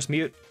resource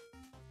mute.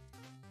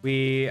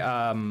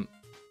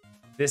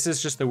 This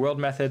is just the world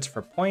methods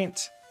for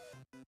point.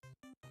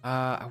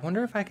 I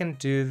wonder if I can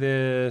do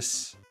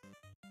this.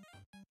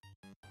 I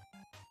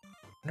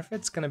wonder if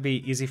it's gonna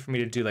be easy for me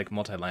to do like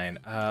multi-line.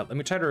 Let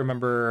me try to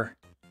remember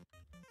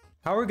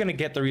how we're gonna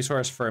get the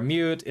resource for a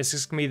mute. It's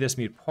just gonna be this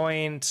mute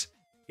point.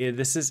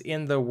 This is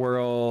in the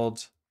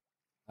world.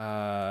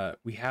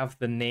 We have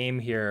the name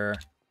here.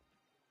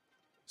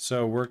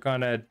 So we're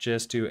gonna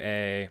just do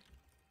a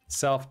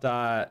self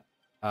dot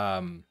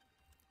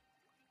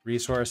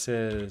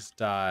resources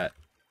dot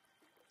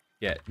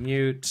get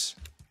mute,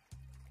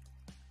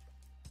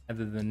 and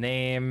then the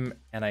name,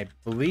 and I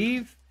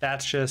believe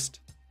that's just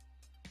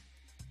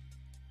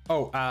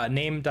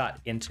name dot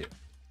into.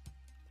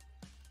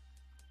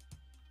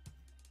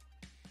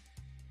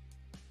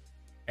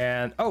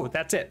 And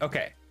that's it.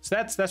 Okay, so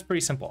that's pretty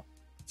simple.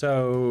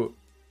 So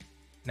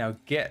now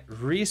get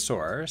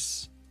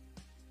resource.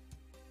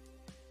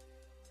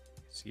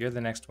 So you're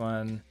the next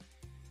one.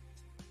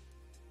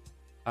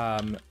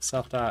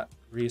 Self dot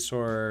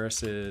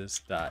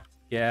resources dot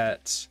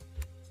get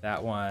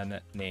that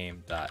one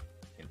name dot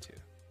into,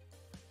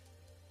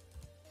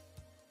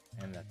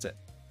 and that's it.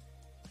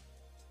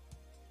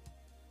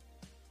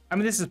 I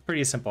mean, this is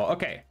pretty simple.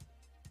 Okay,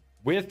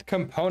 with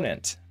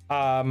component.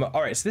 All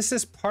right, so this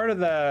is part of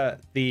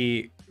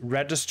the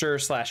register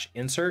 /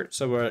 insert.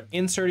 So we're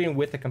inserting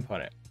with the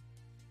component.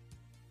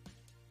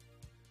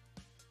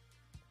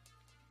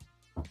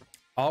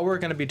 All we're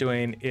going to be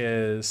doing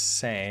is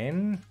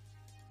saying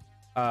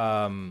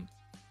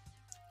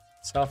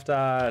self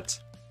dot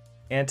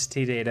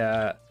entity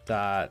data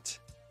dot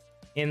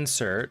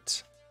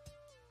insert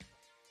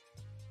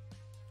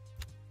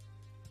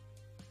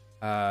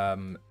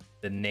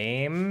the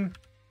name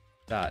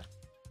dot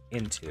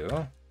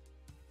into,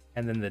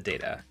 and then the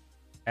data,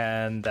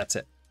 and that's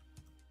it.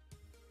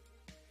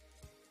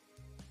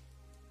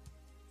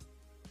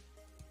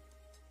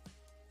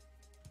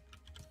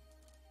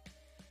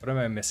 What am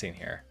I missing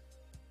here?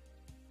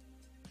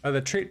 Oh,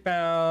 the trait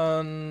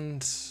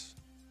bound. Let's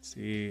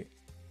see.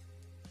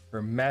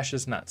 For mesh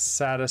is not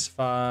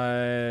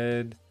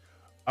satisfied.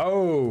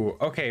 Oh,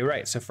 okay,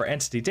 right. So for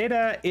entity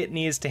data, it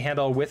needs to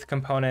handle with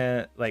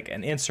component like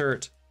an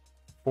insert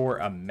for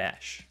a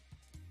mesh.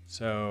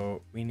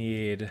 So we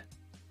need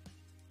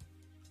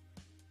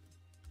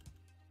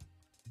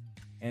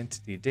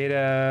entity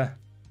data.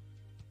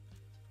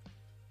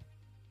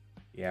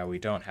 Yeah, we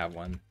don't have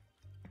one.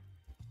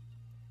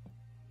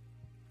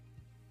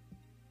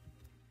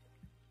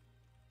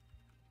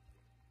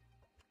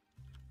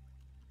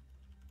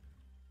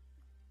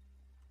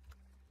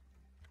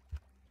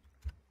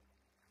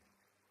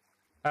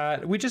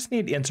 We just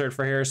need insert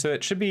for here, so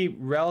it should be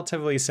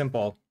relatively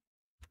simple.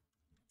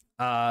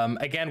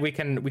 Again, we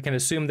can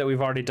assume that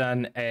we've already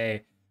done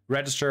a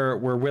register.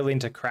 We're willing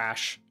to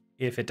crash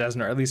if it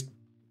doesn't, or at least,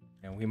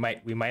 you know, we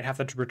might have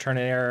to return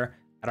an error.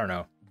 I don't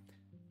know.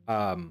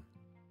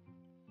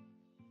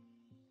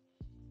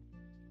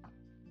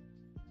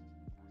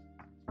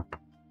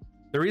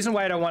 The reason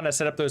why I don't want to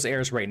set up those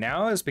errors right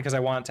now is because I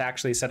want to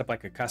actually set up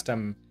like a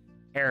custom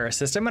error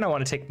system, and I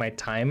want to take my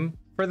time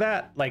for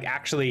that, like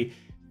actually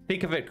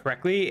think of it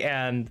correctly,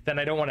 and then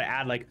I don't want to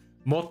add like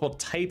multiple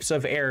types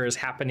of errors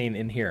happening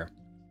in here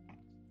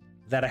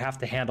that I have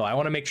to handle. I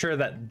want to make sure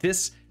that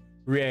this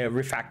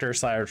refactor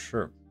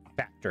 /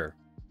 factor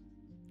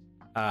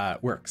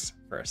works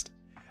first.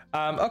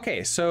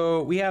 Okay,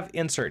 so we have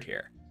insert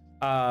here.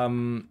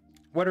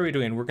 What are we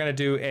doing? We're gonna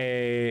do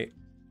a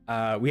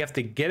we have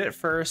to get it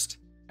first,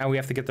 and we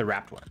have to get the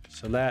wrapped one.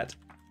 So let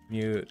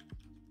mute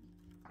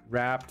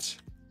wrapped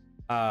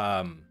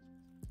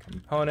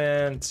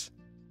component.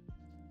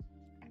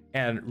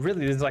 And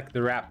really, this is like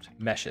the wrapped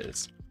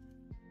meshes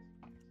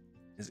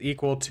is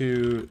equal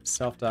to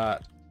self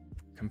dot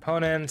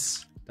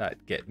components dot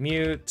get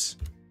mute.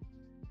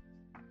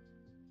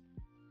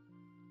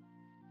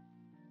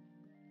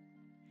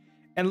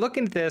 And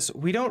looking at this,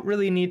 we don't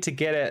really need to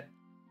get it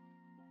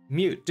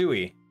mute, do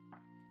we?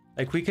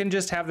 Like we can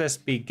just have this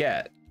be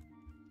get.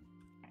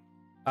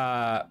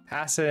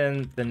 Pass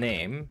in the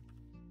name.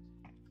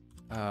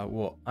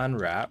 We'll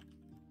unwrap.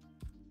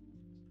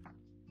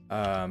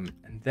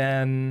 And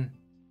then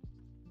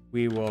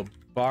we will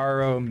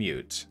borrow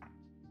mute.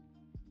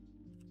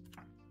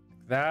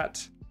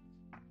 That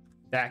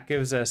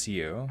gives us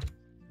you.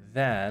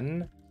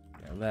 Then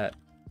let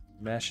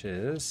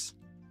meshes.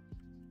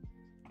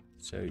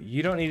 So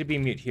you don't need to be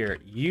mute here.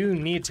 You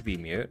need to be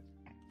mute.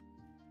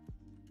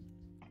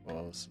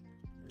 Well,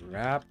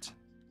 wrapped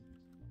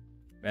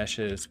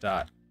meshes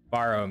dot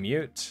borrow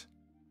mute.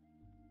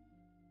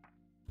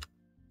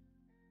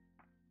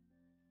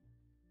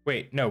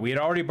 Wait, no, we had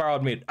already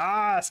borrowed mute.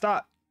 Ah,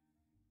 stop.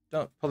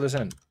 Don't pull this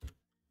in.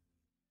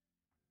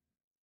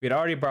 We had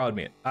already borrowed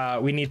mute.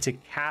 We need to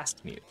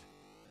cast mute.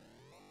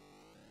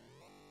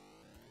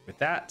 With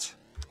that,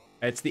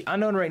 it's the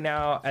unknown right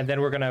now, and then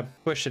we're gonna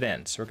push it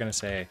in. So we're gonna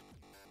say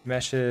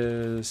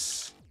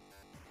meshes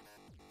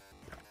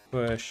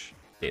push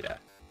data.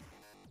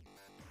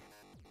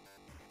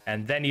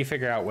 And then you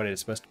figure out what it is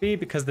supposed to be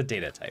because the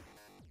data type.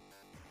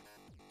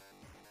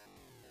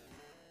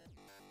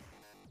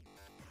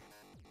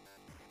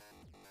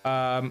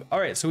 All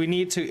right, so we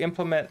need to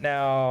implement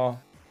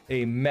now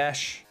a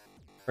mesh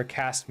for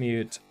cast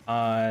mute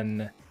on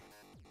the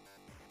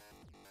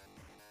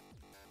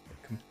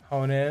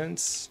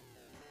components.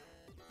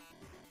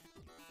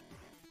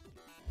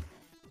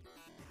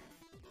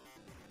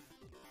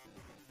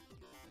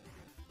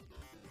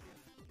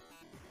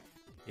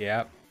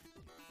 Yep.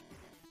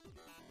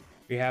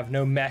 We have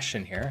no mesh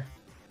in here.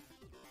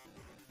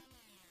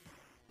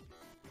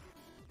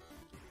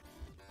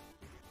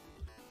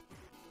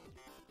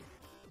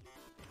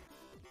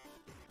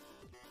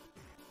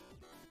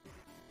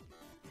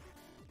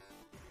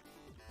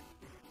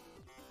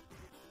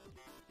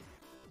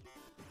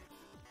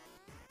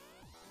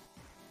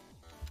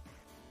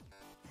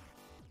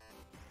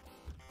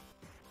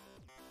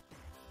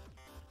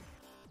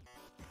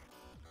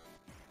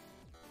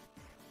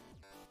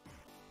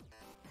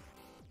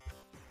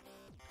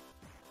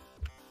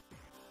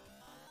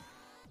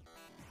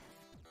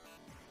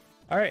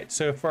 All right,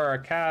 so for our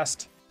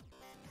cast,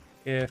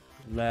 if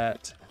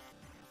let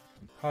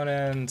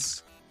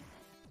components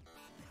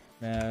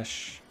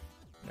mesh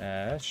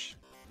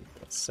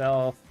equals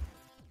self,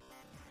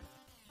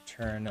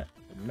 turn the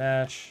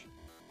mesh.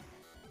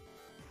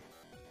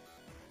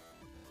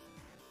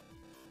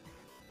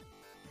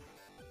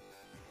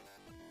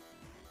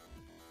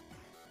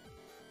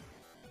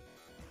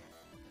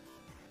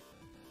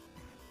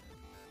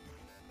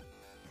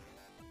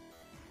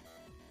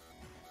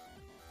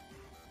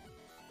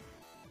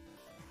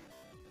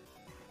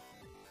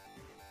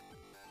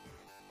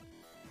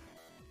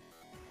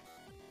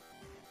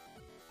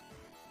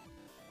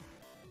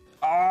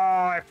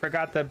 I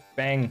forgot the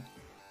bang.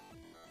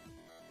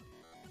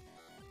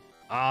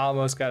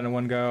 Almost got it in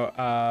one go.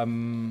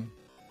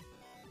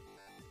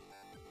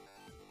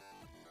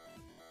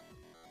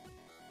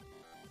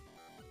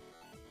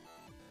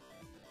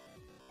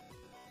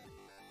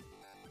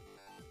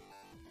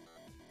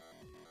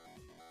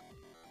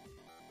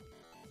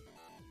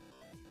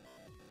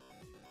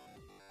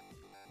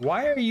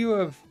 Why are you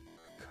of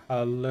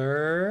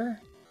color?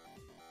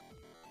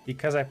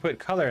 Because I put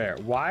color there.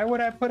 Why would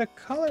I put a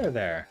color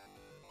there?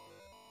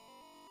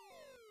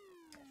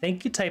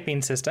 Thank you,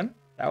 typing system.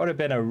 That would have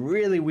been a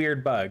really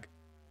weird bug.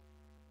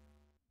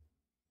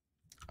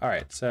 All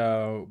right,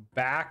 so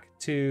back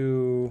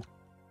to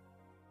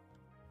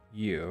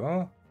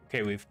you.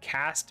 Okay, we've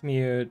cast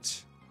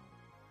mute.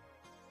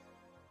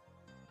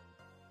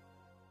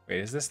 Wait,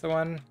 is this the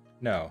one?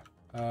 No.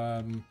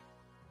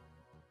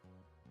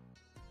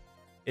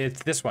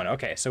 It's this one.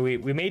 Okay, so we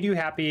made you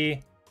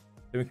happy.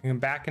 Then we can come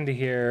back into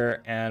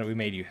here and we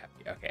made you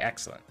happy. Okay,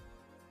 excellent.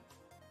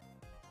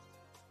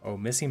 Oh,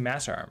 missing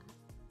master arm.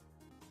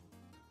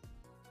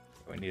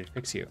 We need to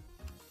fix you.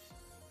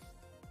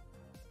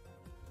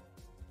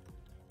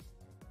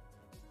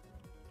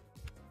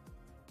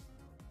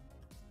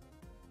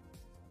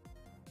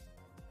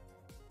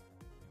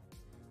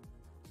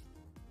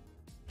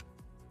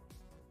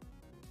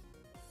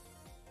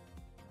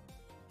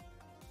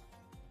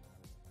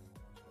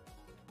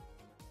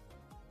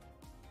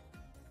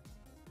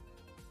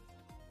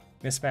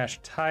 Mismatch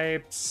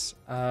types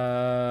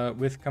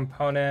with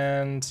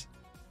component.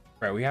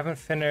 Right, we haven't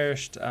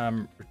finished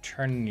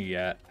returning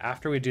yet.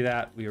 After we do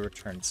that, we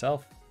return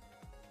self.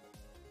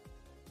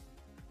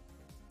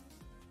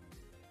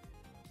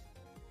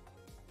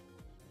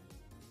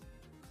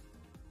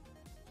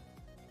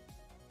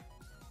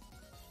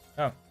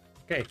 Oh,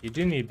 okay, you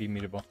do need to be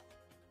mutable.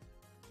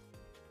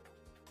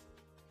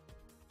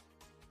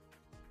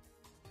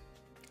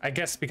 I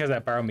guess because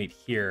that borrow mute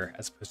here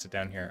as opposed to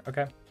down here.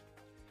 Okay.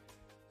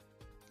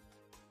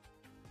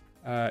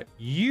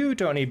 You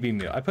don't need to be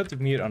mute. I put the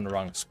mute on the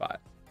wrong spot.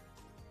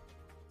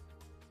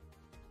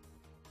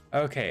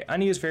 Okay,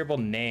 unused variable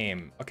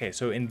name. Okay,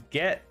 so in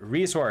get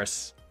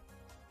resource,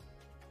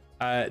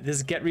 this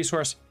is get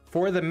resource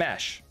for the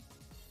mesh.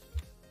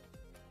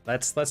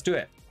 Let's do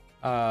it.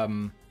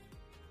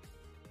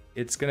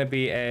 It's gonna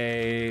be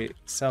a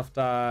self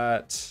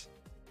dot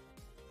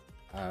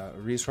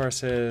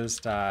resources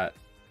dot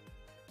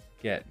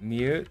get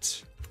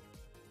mute.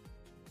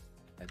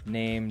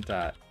 name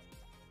dot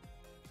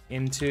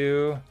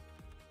into,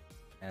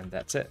 and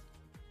that's it.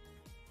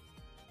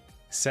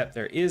 Except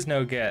there is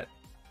no get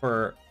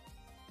for,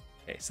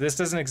 okay, so this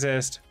doesn't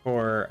exist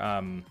for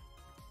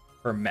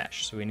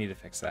mesh, so we need to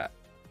fix that.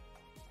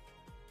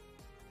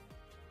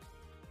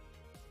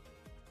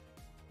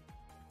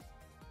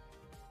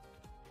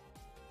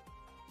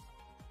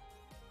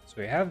 So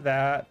we have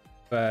that,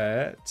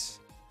 but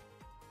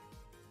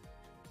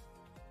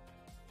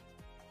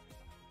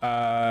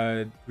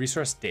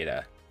resource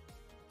data.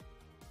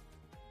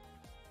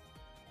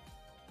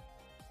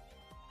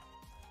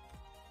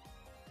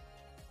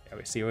 Yeah,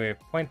 we see we have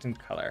point and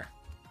color.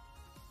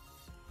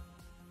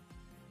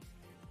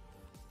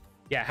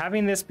 Yeah,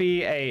 having this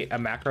be a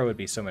macro would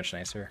be so much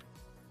nicer.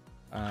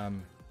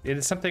 It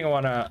is something I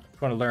wanna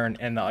learn,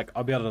 and like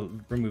I'll be able to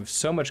remove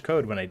so much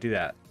code when I do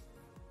that.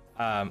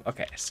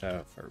 Okay,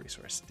 so for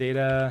resource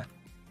data,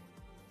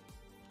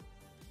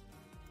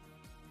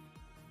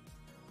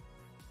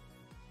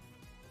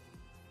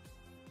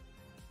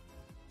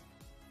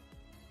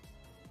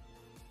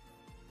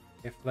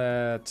 if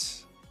let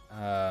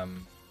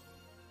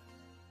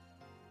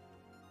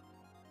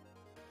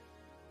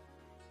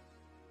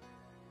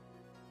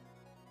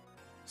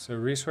so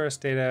resource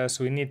data,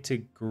 so we need to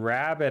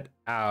grab it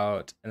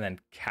out and then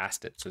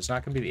cast it. So it's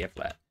not gonna be the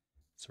iflet.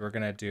 So we're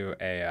gonna do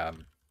a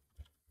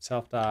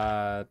self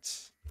dot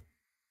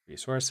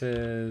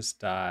resources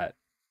dot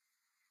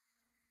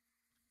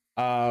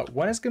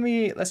one is gonna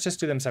be, let's just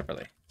do them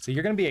separately. So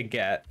you're gonna be a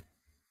get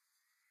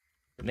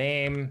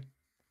name,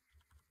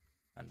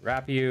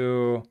 unwrap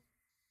you,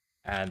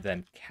 and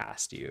then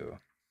cast you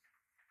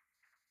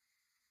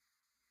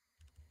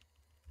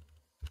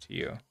to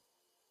you,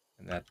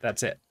 and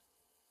that's it.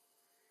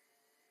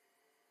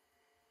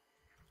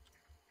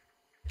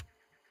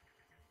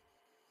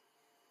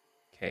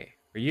 Okay,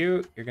 for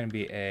you, you're gonna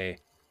be a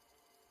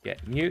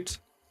get mute,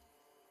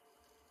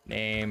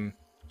 name,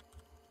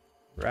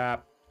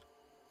 wrap,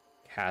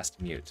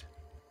 cast mute.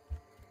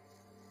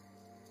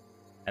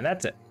 And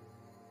that's it.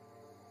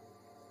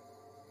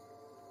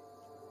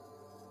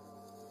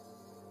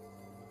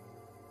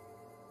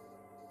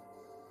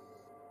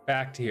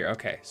 Back to here.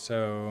 Okay,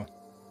 so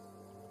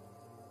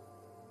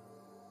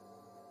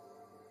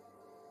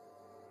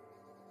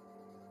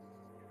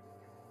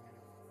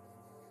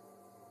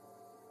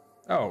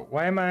oh,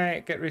 why am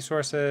I get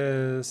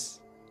resources?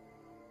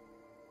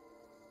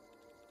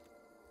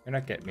 You're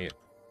not get mute.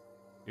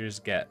 You're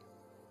just get.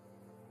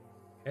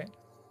 Okay.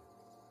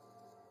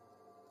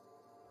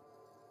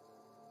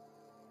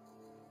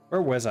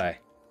 Where was I?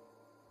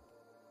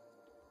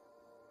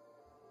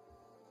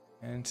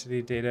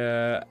 Entity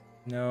data.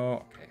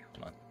 No. Okay,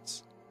 hold on.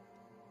 Let's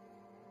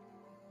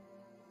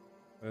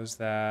close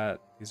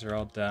that. These are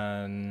all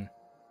done.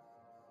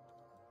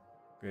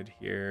 Good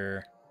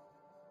here.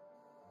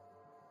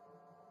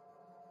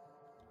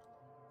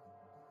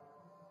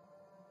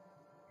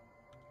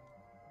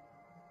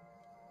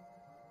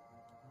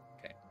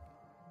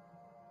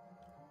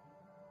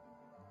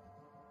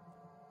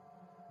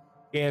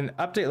 In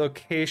update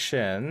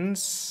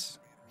locations,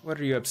 what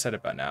are you upset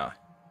about now?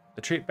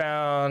 The treat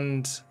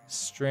bound,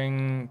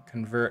 string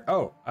convert.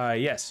 Oh,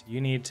 yes,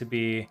 you need to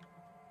be.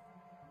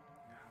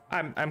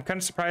 I'm kind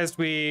of surprised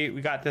we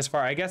got this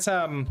far. I guess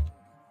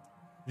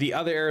the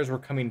other errors were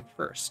coming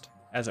first,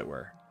 as it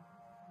were.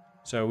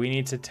 So we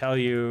need to tell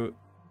you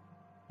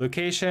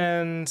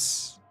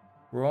locations.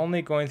 We're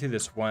only going through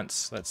this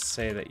once. Let's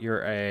say that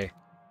you're a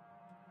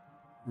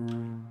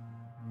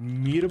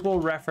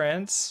mutable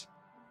reference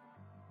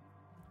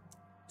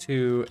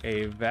to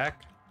a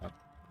vec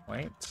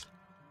point.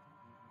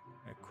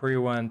 Query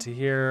one to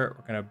here.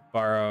 We're gonna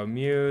borrow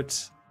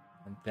mute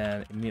and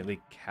then immediately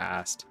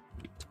cast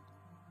mute.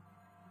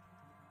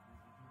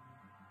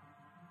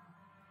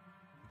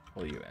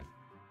 Pull you in.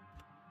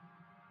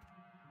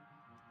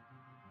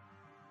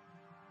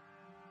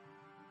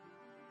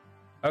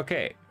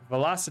 Okay,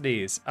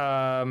 velocities.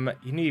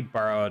 You need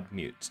borrowed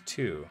mute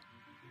too.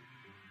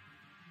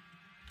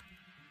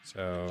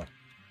 So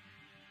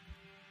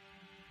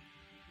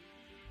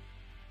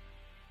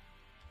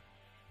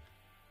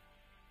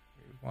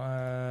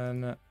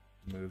one,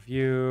 move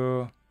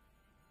you,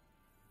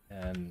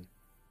 and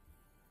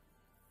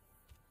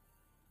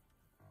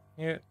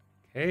mute.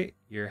 Okay,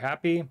 you're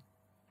happy.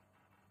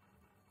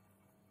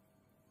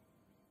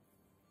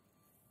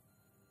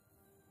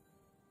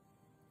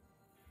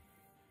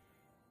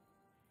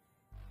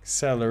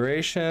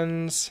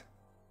 Accelerations.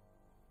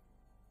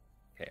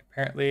 Okay,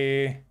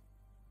 apparently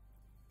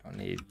don't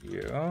need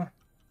you.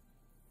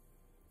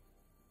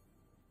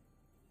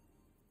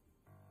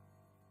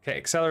 Okay,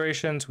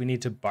 accelerations, we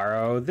need to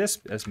borrow this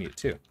as mute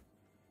too.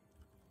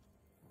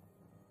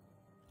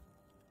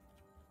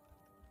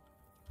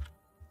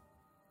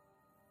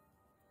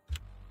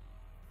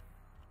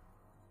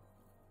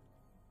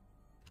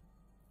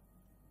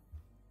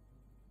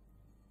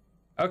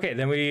 Okay,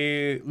 then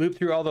we loop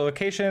through all the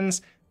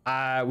locations.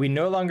 We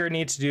no longer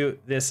need to do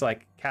this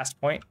like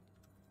cast point.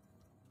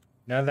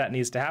 None of that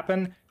needs to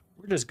happen.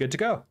 We're just good to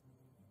go.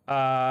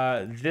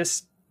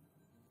 This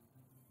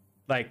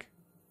Like,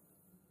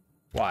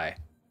 why?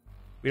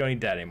 We don't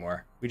need that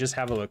anymore. We just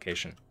have a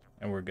location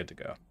and we're good to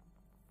go.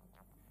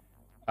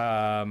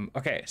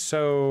 Okay,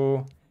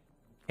 so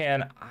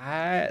can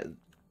I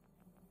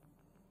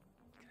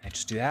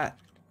just do that?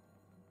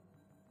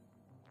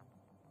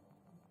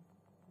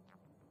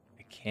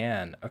 I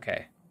can,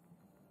 okay.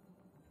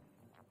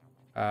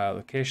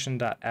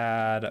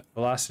 Location.add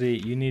velocity,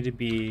 you need to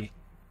be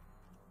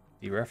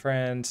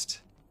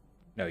dereferenced.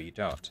 No, you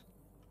don't.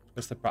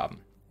 What's the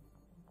problem?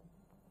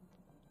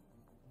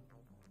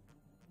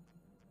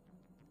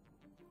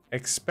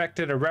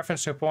 Expected a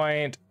reference to a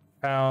point,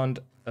 found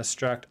a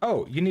struct.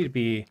 Oh, you need to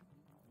be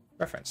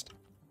referenced.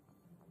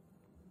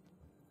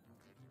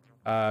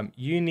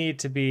 You need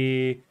to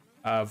be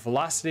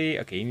velocity.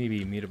 Okay, you need to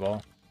be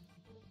mutable.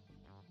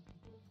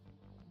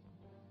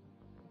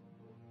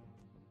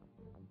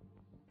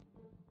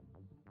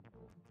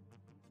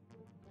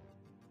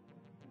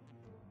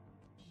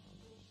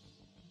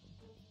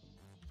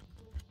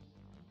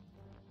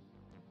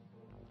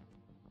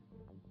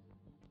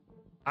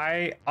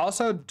 I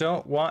also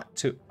don't want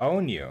to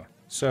own you.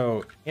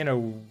 So in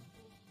a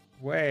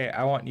way,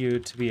 I want you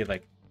to be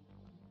like,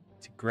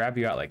 to grab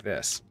you out like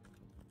this.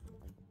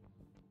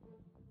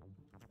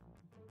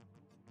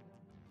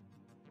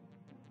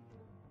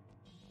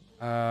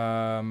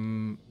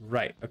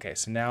 Right, okay,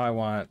 so now I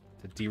want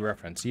to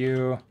dereference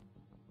you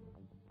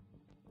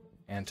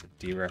and to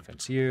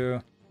dereference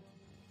you.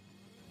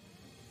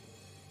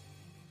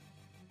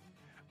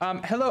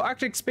 Hello,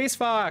 Arctic Space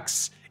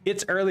Fox.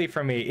 It's early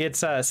for me.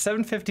 It's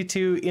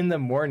 7:52 in the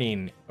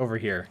morning over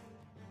here.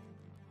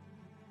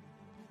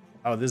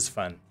 Oh, this is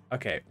fun.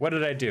 Okay, what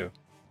did I do?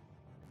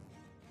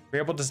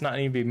 Variable does not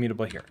need to be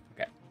mutable here.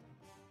 Okay.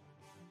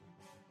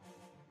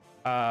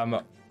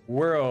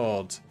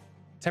 World.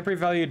 Temporary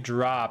value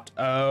dropped.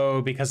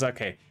 Oh, because,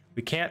 okay,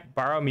 we can't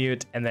borrow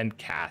mute and then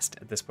cast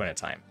at this point in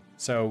time.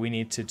 So we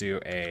need to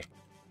do a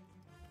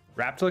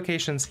wrapped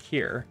locations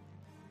here.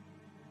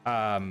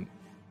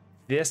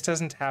 This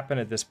doesn't happen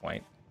at this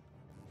point.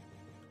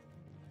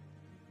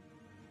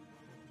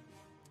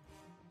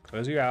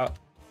 Close you out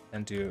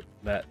and do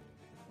let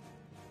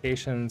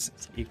locations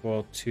is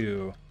equal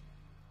to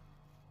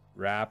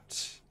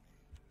wrapped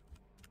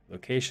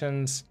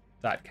locations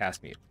dot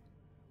cast mute.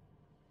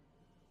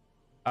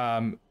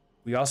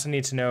 We also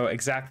need to know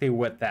exactly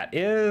what that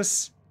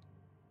is.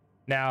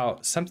 Now,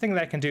 something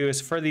that I can do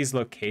is for these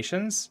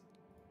locations,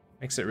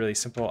 makes it really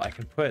simple. I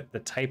can put the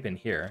type in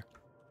here.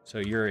 So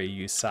you're a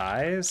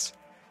usize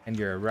and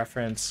you're a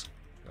reference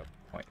to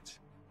a point.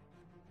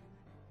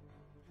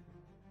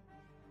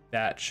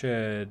 That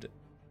should...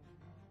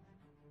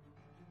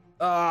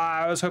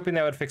 I was hoping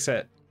that would fix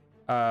it.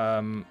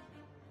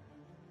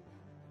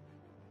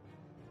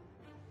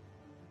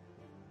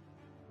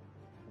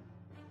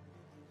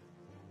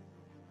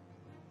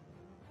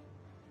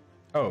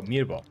 Oh,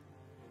 mutable.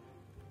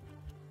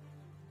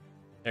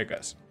 There it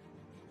goes.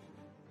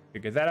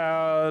 Figure that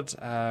out.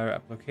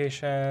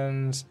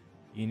 Applications.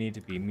 You need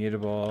to be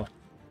mutable.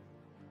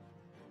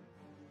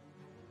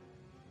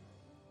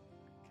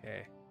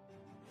 Okay.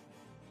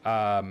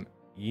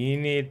 We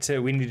need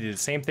to do the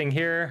same thing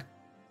here.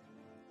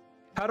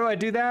 How do I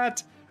do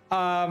that?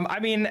 I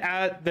mean,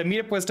 the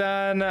meetup was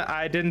done.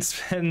 I didn't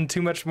spend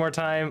too much more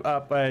time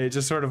up. I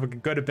just sort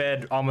of go to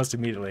bed almost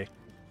immediately.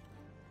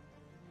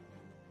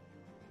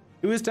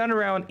 It was done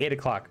around 8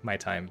 o'clock my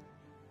time.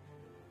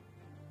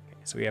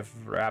 Okay, so we have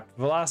wrapped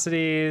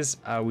velocities.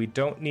 We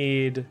don't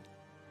need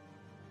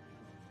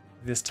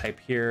this type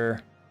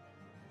here.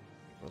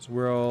 Equals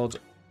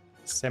world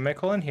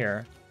semicolon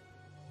here.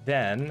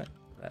 Then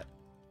that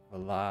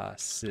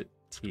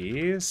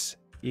velocities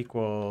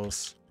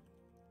equals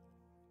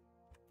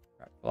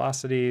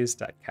velocities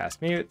dot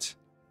cast mute.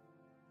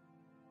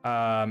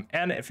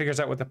 And it figures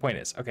out what the point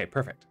is. Okay,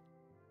 perfect.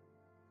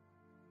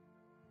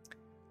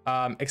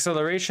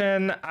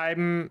 Acceleration,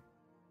 I'm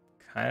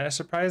kind of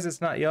surprised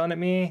it's not yelling at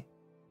me.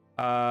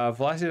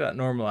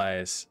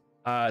 Velocity.normalize.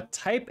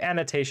 Type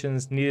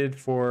annotations needed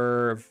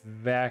for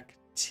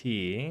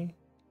vec_t.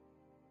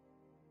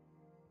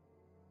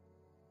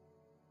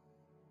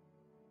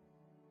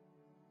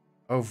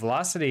 Oh,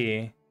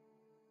 velocity.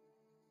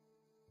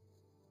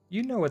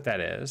 You know what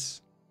that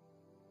is.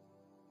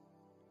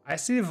 I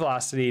see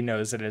velocity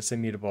knows that it's a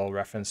mutable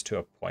reference to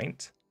a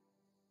point.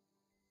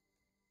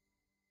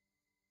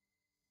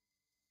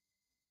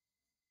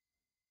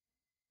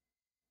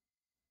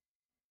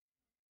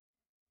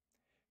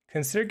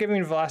 Consider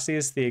giving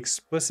velocities the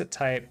explicit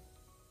type,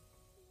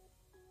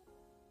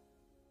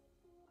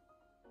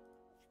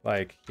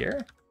 like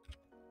here.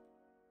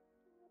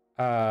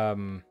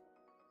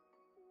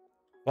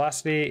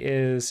 Velocity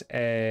is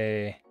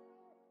a,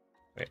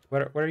 wait,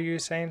 what are you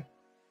saying?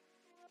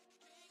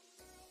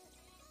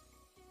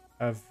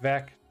 A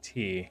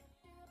vec_t.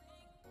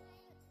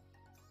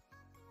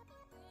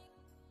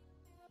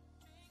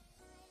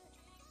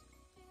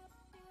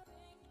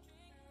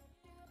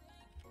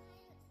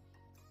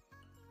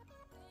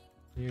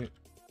 You,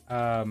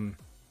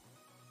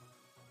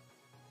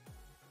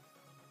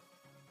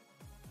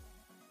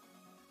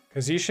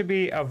 Because you should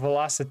be a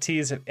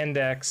velocities of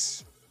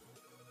index,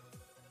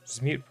 which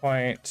is mute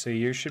point, so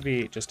you should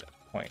be just a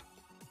point.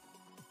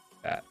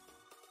 That.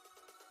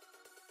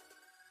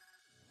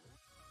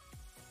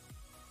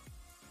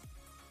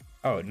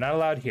 Oh, not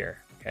allowed here.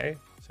 Okay,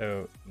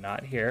 so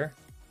not here.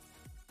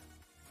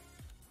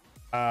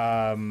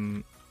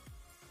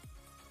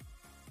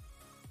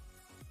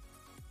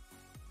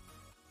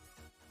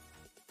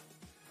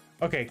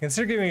 Okay,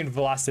 consider giving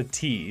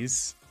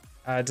velocities.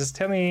 Just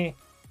tell me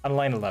on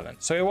line 11.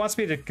 So it wants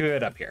me to do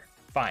it up here.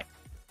 Fine.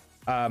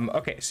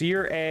 Okay, so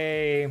you're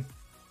going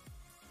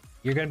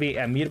to be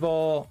a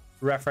mutable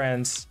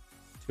reference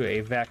to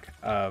a vec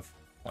of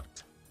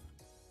point.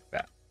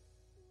 That.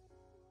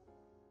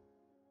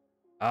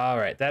 All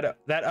right, that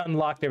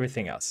unlocked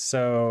everything else.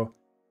 So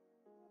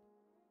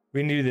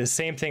we need to do the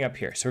same thing up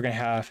here. So we're going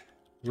to have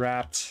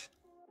wrapped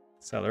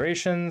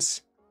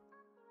accelerations.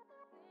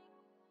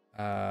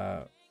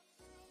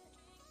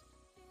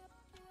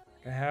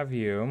 Gonna have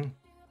you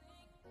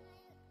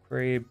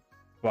query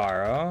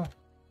borrow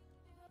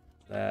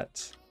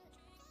that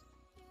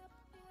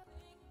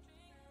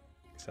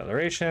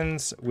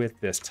accelerations with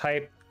this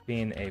type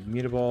being a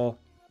mutable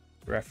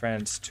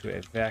reference to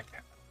a vec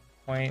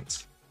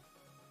point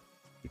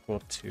equal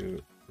to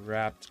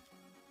wrapped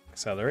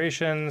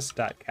accelerations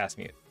dot cast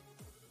mute.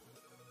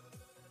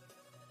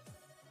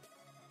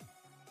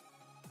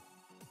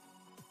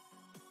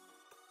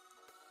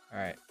 All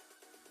right,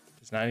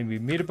 does not need to be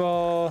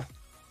mutable.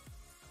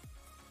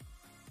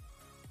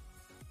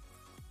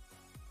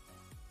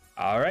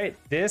 All right,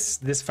 this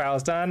file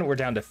is done. We're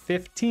down to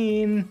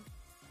 15.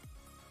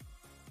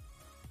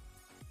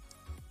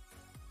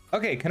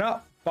 Okay,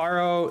 cannot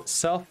borrow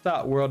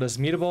self.world as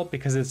mutable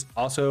because it's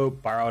also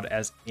borrowed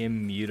as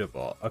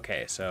immutable.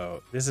 Okay,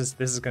 so this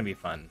is gonna be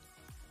fun.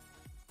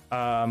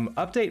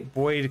 Update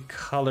void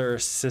color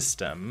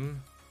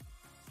system.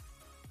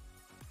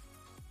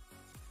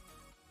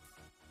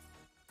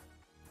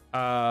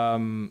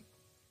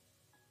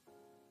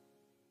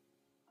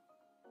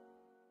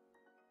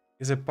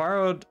 Is it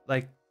borrowed,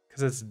 like,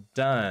 because it's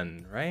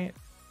done, right?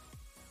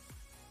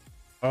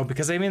 Oh,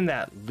 because I'm in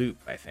that loop,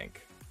 I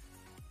think.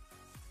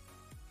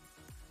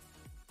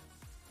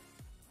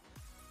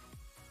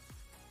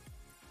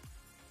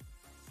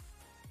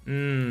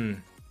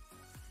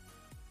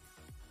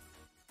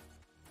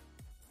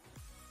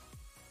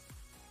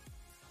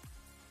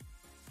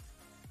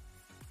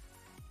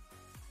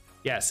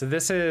 Yeah, so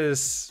this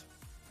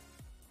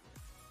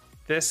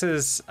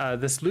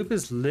loop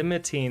is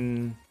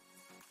limiting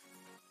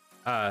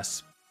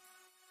us,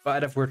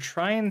 but if we're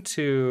trying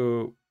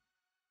to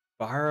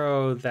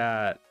borrow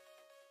that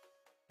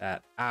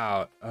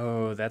out,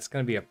 oh, that's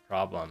going to be a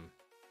problem.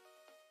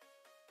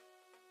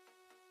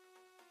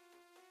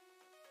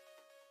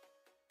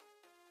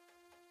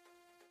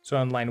 So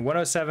on line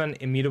 107,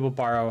 immutable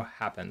borrow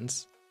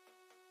happens.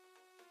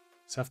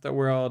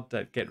 Self.world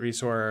that get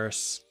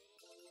resource.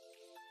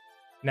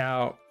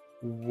 Now,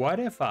 what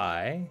if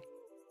I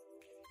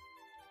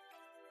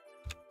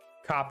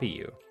copy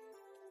you?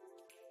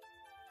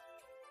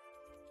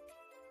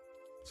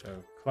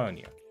 So clone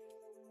you.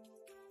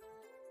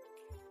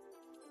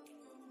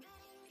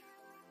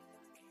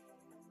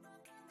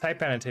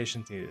 Type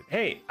annotations needed.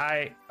 Hey,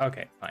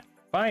 okay, fine.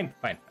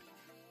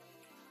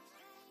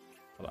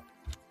 Hold on.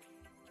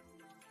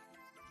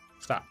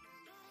 Stop.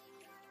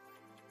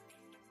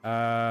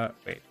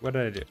 Wait, what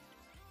did I do?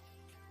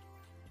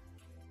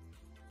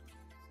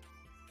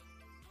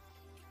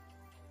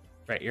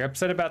 Right, you're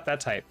upset about that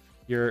type.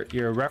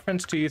 Your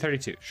reference to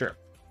U32, sure.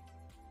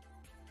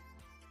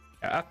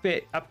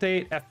 Update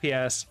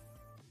FPS.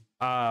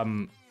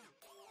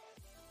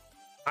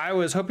 I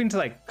was hoping to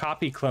like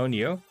copy clone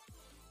you.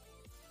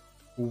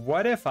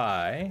 What if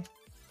I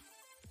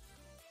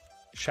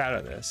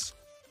shadow this?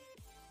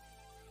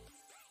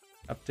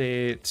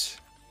 Update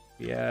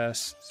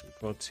FPS is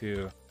equal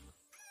to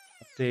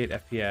update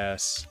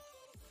FPS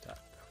dot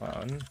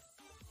clone.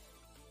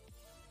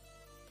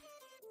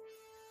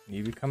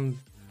 You become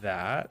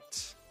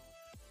that.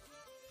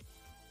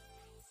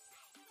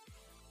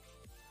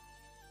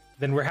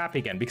 Then we're happy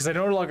again because I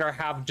no longer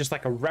have just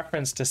like a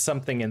reference to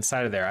something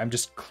inside of there. I'm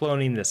just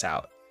cloning this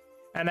out,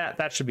 and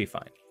that should be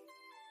fine.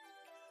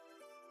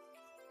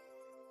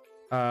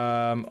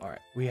 All right,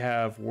 we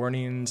have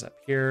warnings up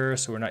here,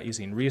 so we're not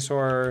using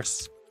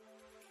resource.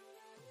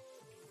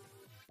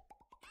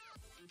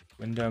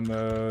 Window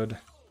mode,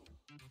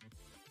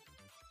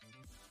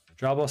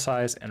 drawable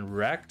size, and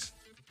rect.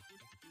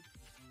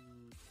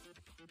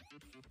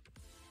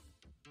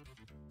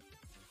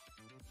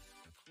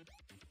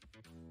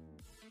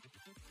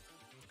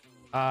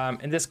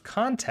 In this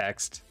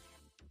context,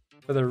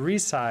 for the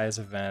resize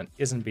event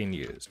isn't being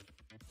used.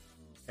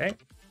 Okay.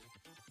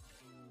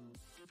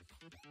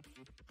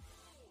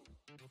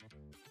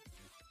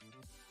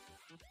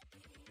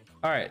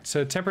 All right,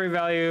 so temporary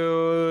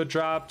value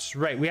dropped.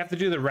 Right, we have to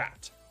do the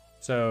wrapped.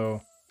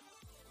 So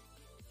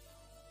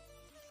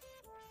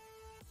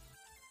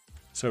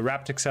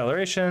wrapped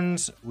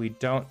accelerations, we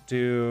don't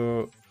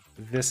do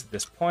this at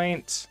this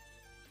point.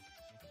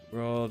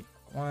 World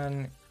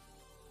 1.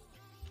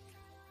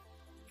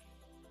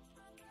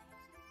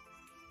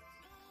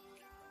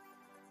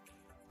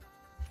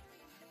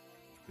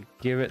 We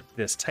give it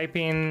this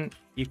typing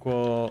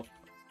equal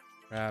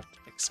wrapped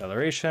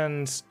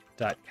accelerations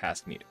dot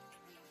cast mute.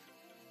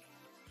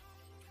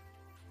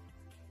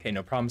 Okay,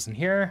 no problems in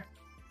here.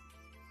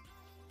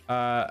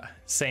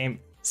 Same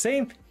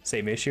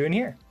issue in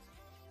here.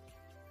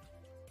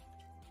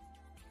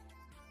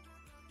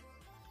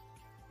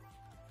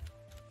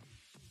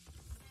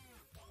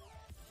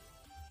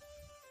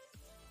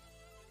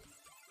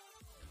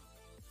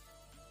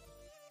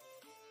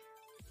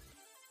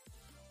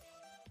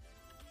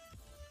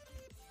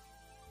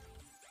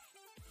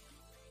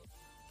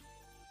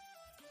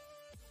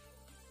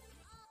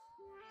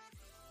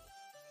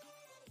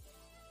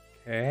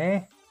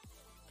 Okay.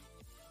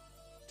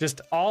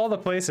 Just all the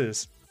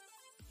places.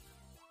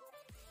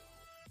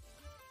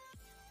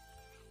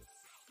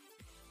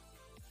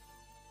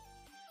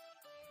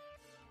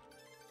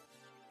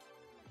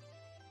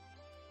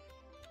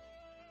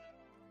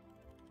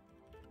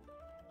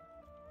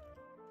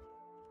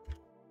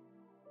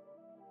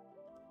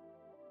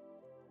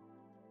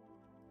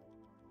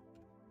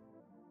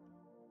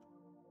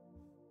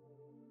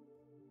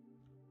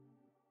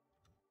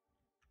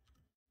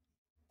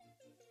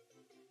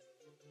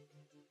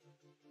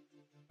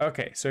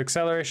 Okay, so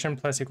acceleration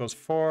plus equals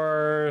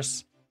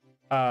force.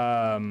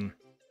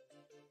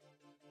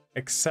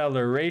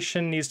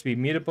 Acceleration needs to be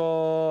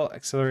mutable.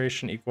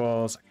 Acceleration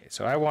equals, okay,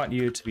 so I want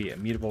you to be a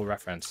mutable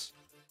reference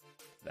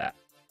to that.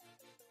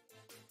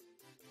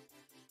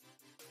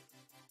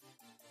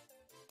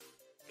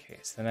 Okay,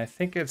 so then I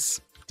think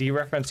it's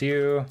dereference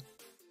you.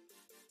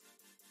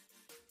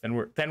 Then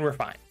we're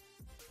fine.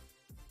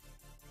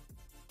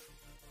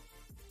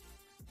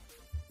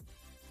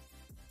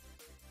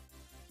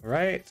 All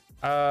right.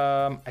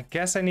 I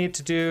guess I need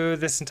to do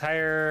this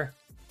entire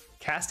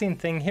casting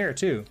thing here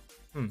too.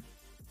 All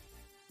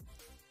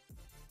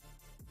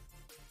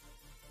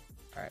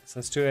right, so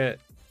let's do it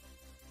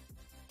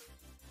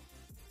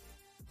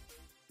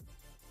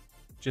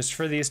just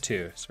for these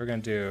two. So we're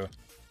gonna do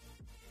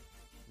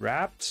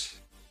wrapped.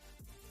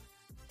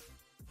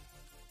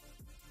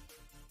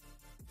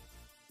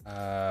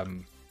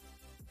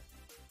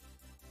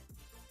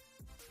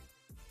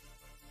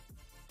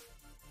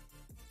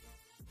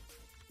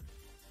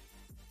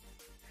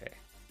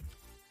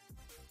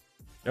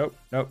 Okay.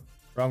 Nope,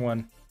 wrong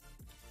one.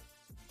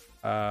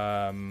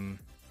 I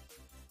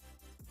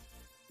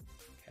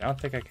don't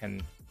think I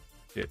can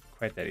do it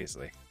quite that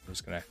easily. I'm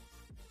just gonna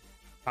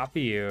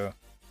copy you,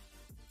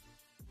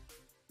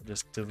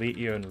 just delete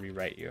you and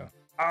rewrite you.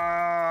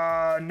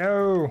 Ah,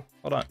 no,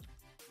 hold on.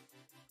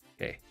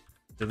 Okay,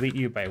 delete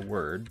you by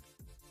word.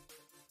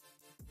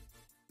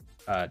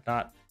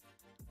 Not.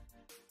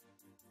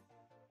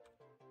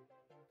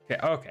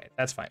 Okay,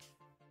 that's fine.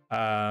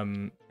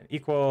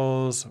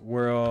 Equals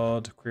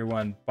world query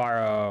one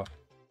borrow,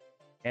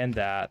 and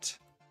that,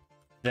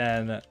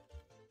 then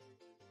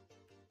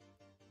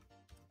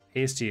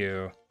paste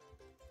you.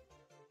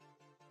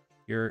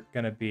 You're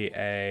gonna be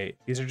a,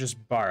 these are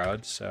just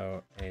borrowed,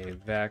 so a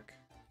vec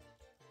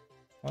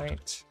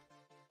point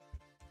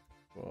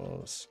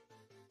equals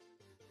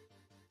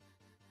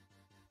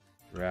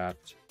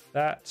wrapped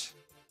that.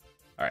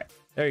 All right,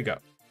 there you go.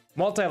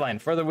 Multi-line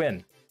for the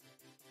win.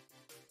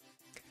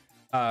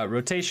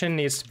 Rotation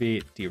needs to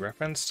be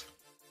dereferenced.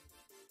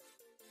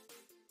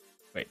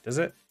 Wait, does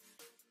it?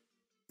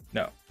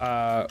 No.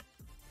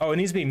 Oh, it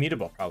needs to be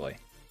mutable, probably.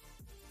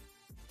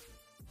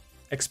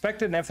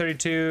 Expected in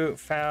F32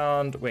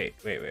 found. Wait.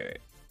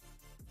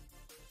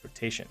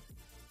 Rotation.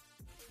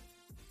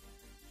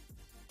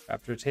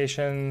 Wrapped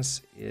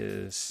rotations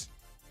is.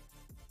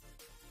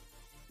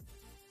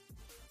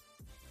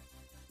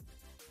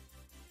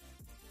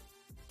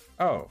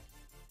 Oh.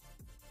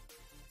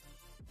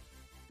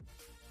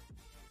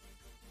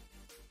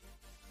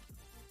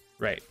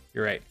 Right.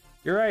 You're right.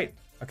 You're right.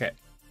 Okay.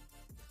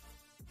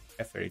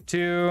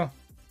 F32.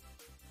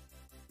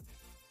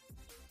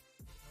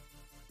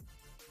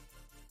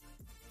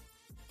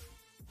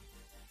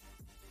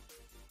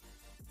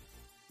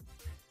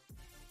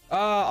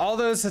 All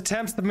those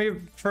attempts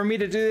for me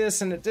to do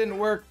this and it didn't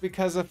work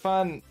because of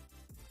fun.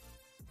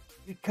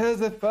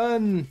 Because of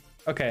fun.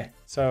 Okay,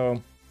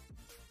 so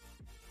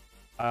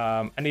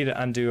I need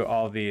to undo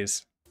all of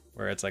these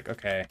where it's like,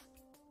 okay,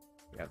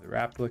 we have the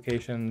wrapped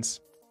locations.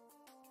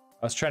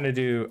 I was trying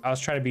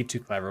to be too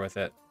clever with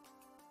it.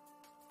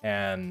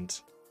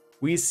 And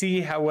we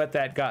see what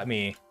that got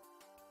me.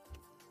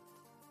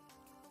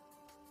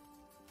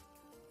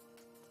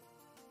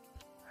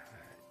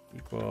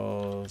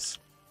 Equals.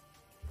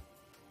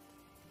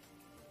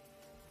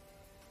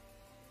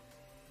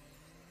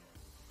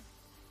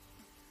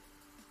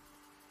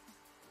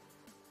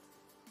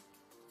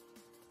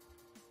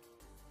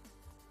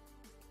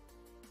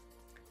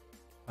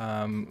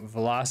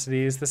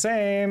 Velocity is the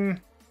same.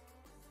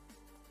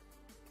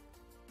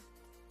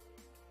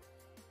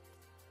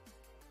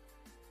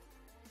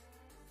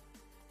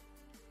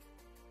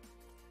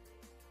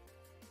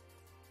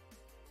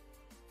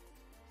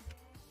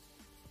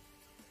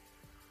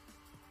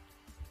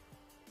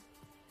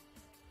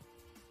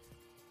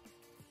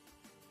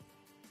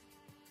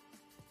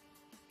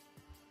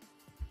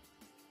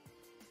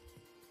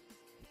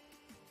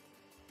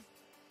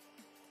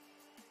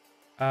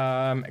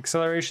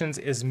 Accelerations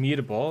is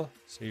mutable,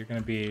 so you're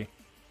going to be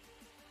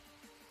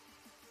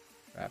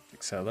wrapped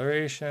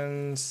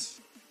accelerations.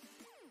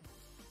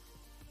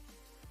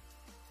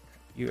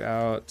 You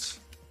out.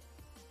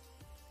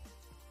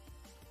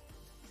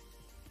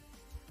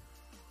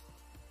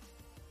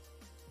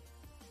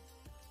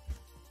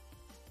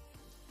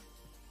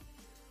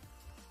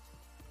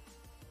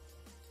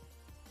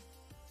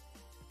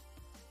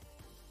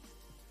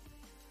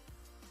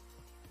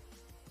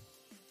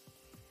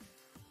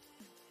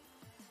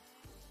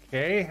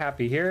 Okay,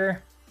 happy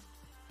here.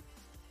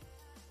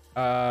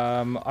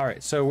 All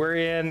right, so we're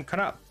in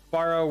cannot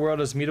borrow world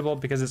as mutable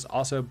because it's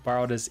also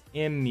borrowed as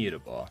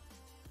immutable.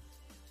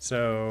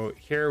 So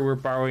here we're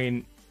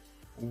borrowing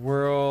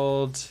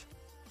world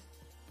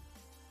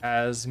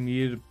as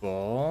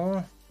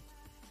mutable.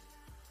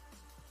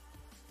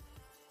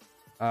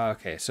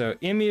 Okay, so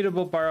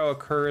immutable borrow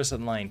occurs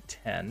in line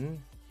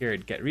 10. Here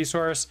at get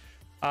resource.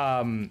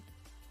 So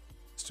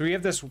we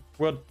have this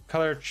world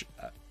color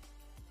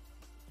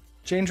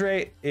change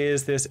rate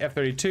is this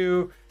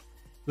F32.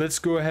 Let's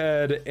go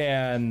ahead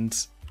and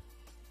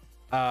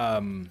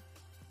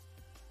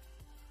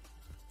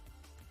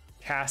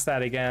cast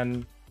that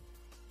again.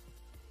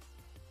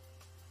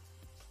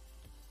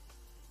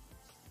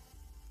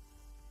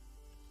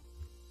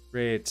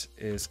 Rate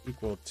is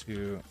equal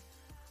to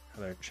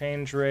color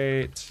change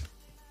rate.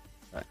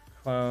 That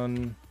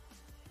clone.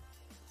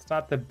 It's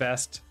not the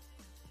best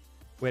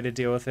way to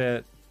deal with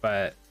it,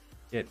 but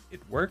it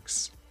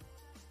works.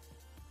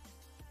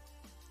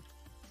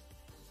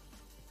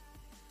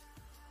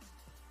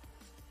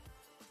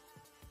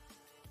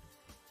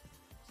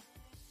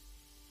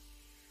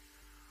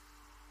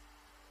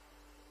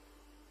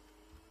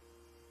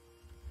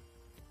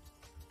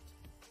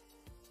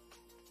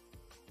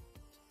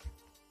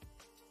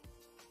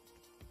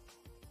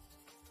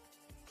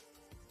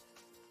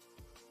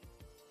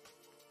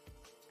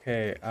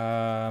 Okay,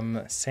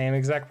 same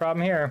exact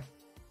problem here.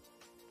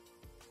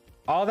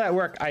 All that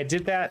work, I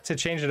did that to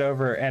change it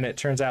over, and it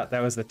turns out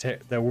that was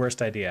the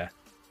worst idea.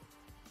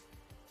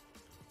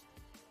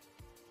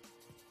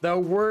 The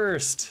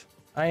worst.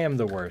 I am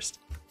the worst.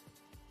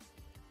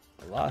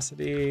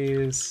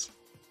 Velocities.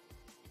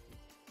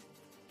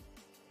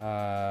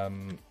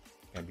 Gonna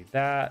be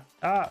that.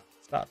 Ah,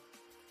 stop.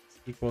 It's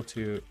equal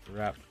to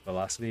wrapped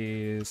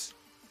velocities.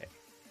 Okay.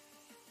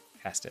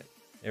 Cast it.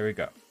 There we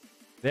go.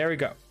 There we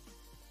go.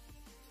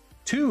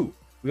 2.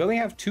 We only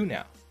have 2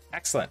 now.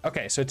 Excellent.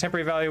 Okay, so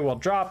temporary value well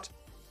dropped.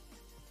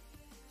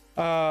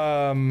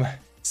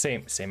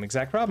 Same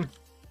exact problem.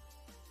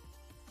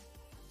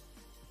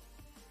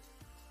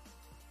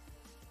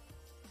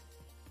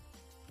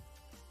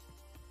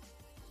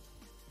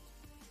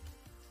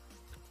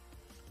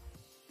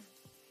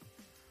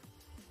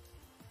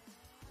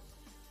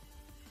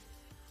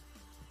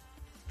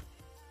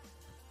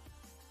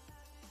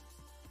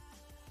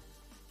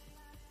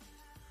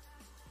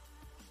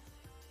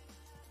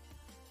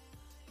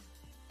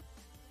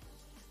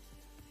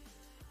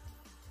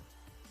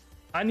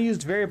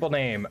 Unused variable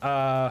name,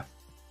 because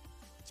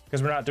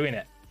we're not doing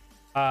it.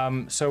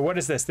 So what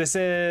is this? This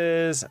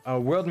is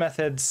world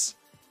methods.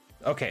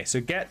 Okay,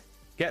 so get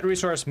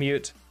resource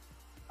mute.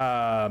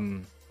 So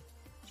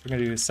we're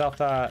gonna do self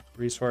dot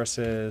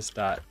resources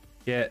dot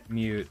get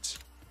mute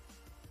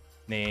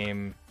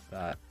name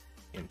dot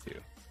into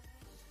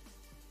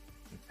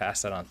and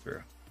pass that on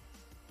through.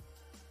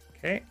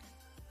 Okay.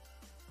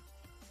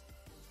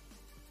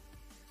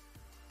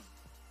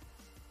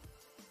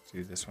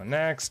 Do this one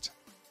next.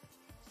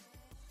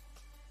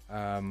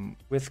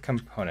 With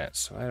components,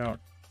 so I don't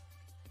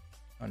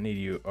need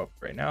you up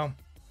right now.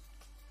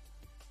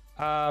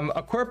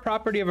 A core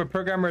property of a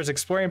programmer is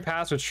exploring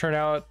paths which turn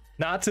out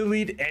not to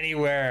lead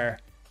anywhere.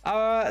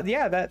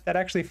 Yeah, that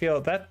actually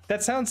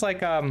that sounds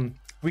like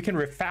we can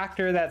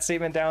refactor that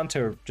statement down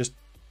to just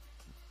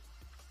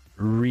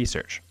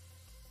research.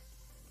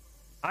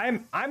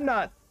 I'm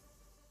not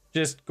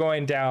just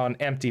going down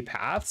empty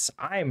paths.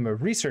 I'm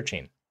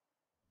researching.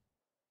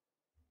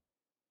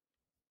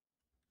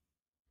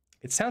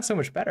 It sounds so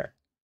much better.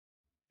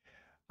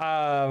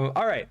 All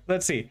right,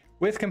 let's see.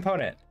 With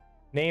component,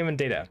 name and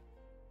data.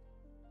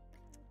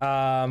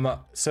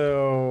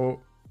 So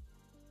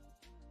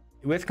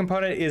with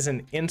component is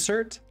an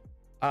insert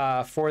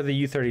for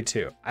the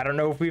U32. I don't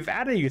know if we've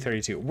added a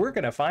U32. We're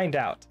gonna find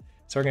out.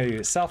 So we're gonna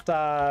do self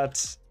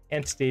dot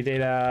entity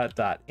data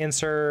dot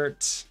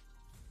insert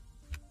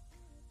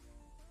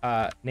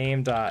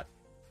name dot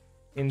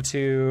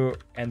into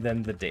and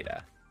then the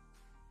data,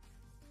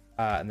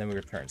 and then we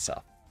return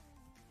self.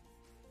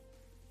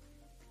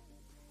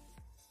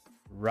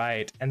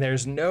 Right, and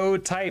there's no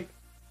type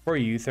for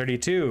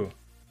U32.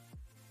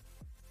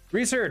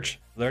 Research,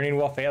 learning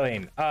while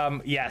failing.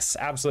 Yes,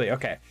 absolutely.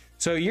 Okay,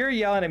 so you're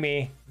yelling at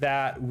me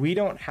that we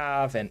don't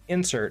have an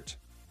insert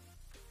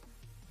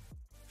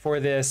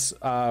for this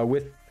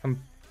with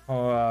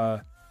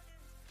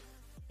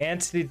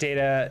entity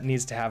data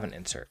needs to have an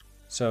insert.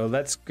 So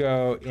let's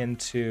go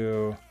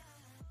into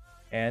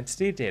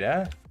entity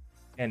data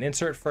and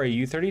insert for a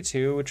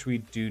U32, which we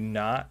do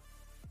not.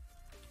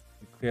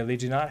 clearly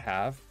do not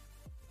have.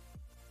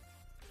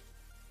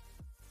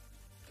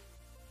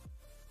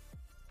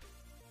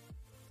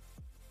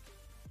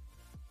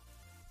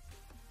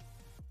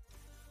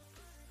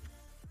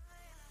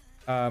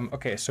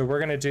 Okay, so we're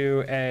gonna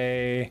do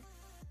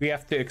we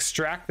have to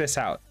extract this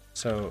out.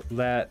 So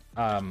let,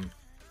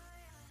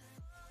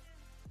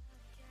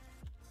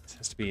 this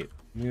has to be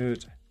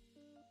mute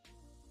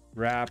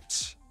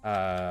wrapped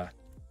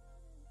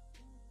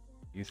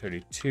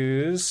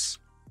u32s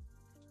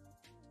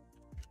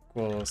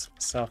equals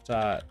self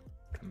dot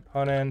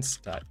components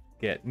dot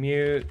get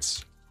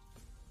mute,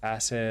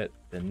 pass it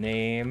the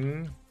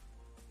name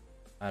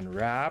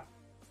unwrap,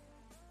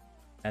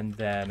 and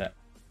then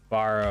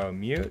borrow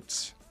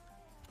mute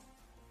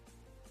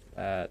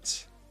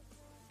at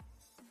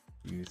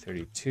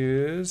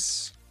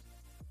u32s,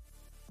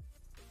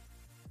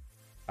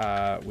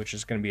 which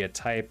is going to be a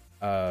type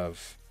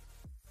of,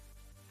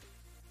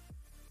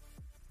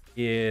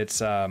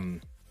 it's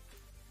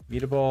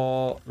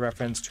mutable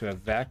reference to a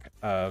vec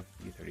of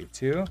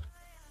u32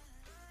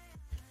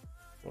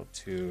 equal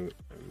to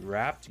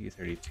wrapped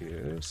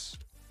u32s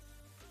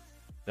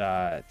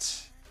dot,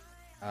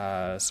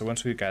 so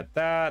once we've got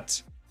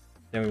that,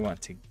 then we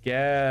want to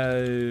get,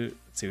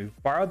 let's see, we've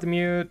borrowed the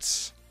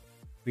mute.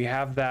 We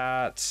have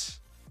that.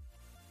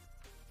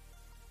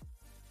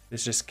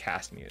 It's just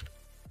cast mute.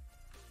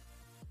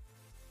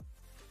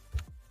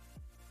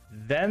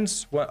 Then,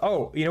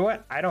 oh, you know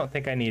what? I don't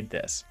think I need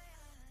this.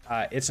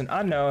 It's an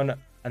unknown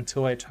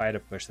until I try to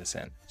push this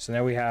in. So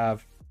now we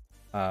have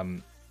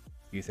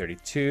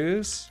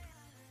u32s,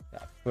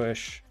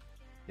 push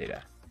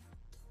data.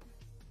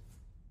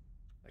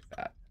 Like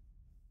that.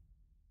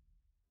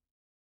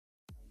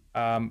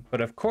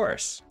 But of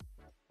course,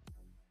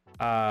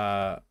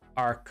 our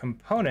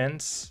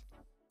components,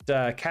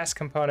 the cast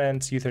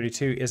components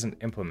u32 isn't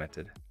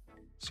implemented.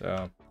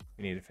 So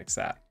we need to fix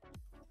that.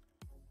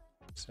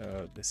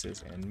 So this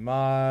is in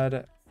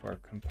mod for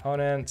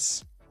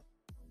components.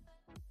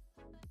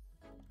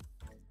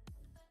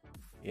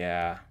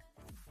 Yeah.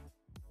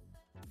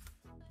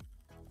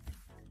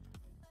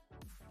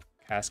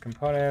 Cast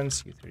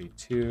components,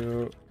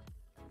 u32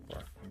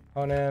 for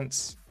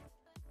components.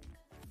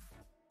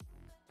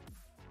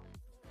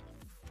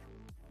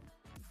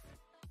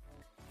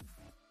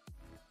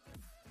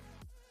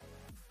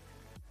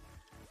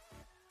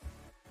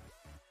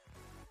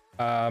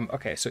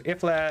 Okay, so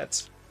if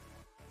let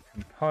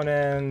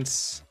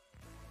components,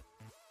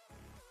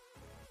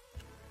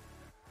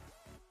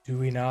 do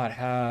we not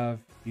have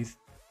these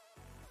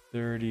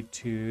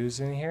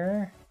 32s in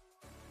here?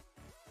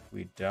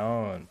 We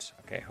don't.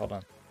 Okay, hold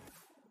on. So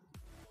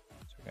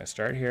we're gonna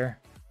start here.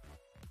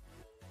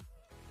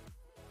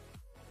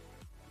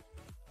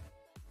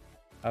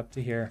 Up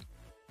to here.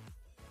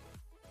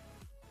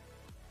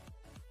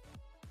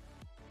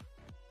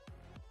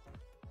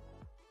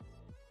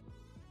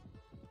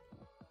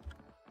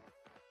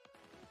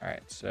 All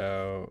right,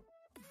 so,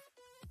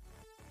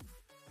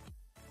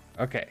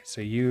 okay, so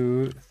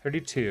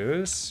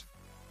u32s,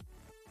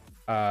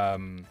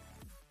 and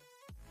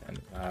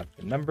the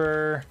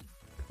number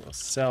equals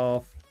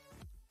self,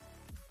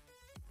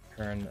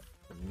 turn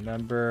the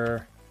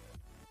number,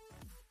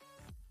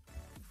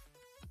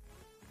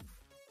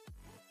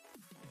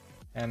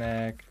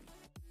 mechanic,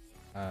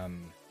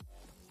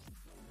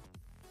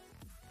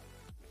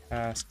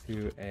 pass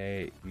to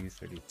a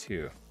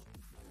u32.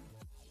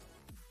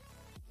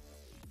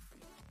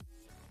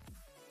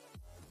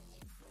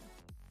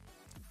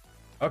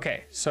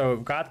 Okay, so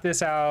got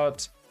this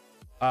out.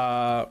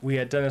 We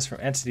had done this from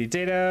entity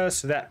data,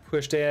 so that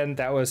pushed in.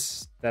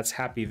 That's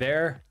happy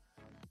there.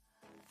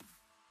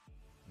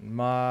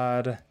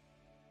 Mod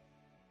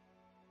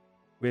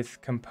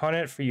with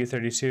component for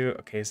u32.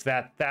 Okay,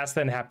 so that's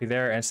then happy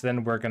there, and so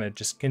then we're gonna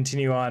just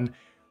continue on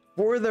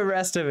for the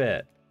rest of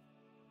it.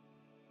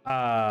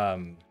 But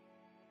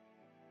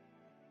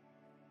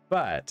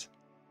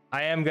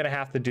I am gonna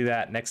have to do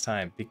that next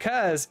time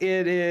because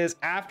it is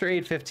after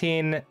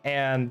 8:15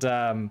 and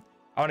I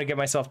want to give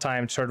myself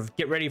time to sort of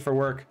get ready for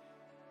work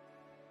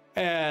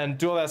and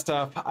do all that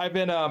stuff. I've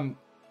been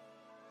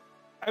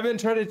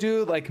trying to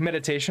do like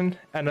meditation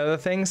and other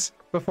things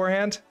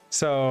beforehand,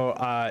 so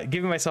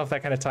giving myself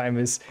that kind of time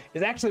is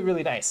actually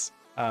really nice.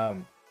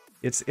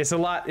 It's a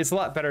lot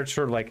better to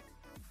sort of like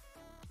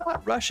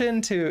not rush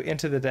into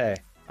the day.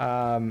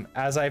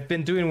 As I've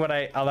been doing what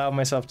I allow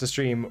myself to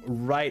stream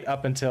right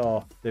up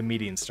until the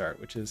meetings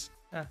start, which is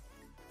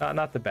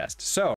not the best. So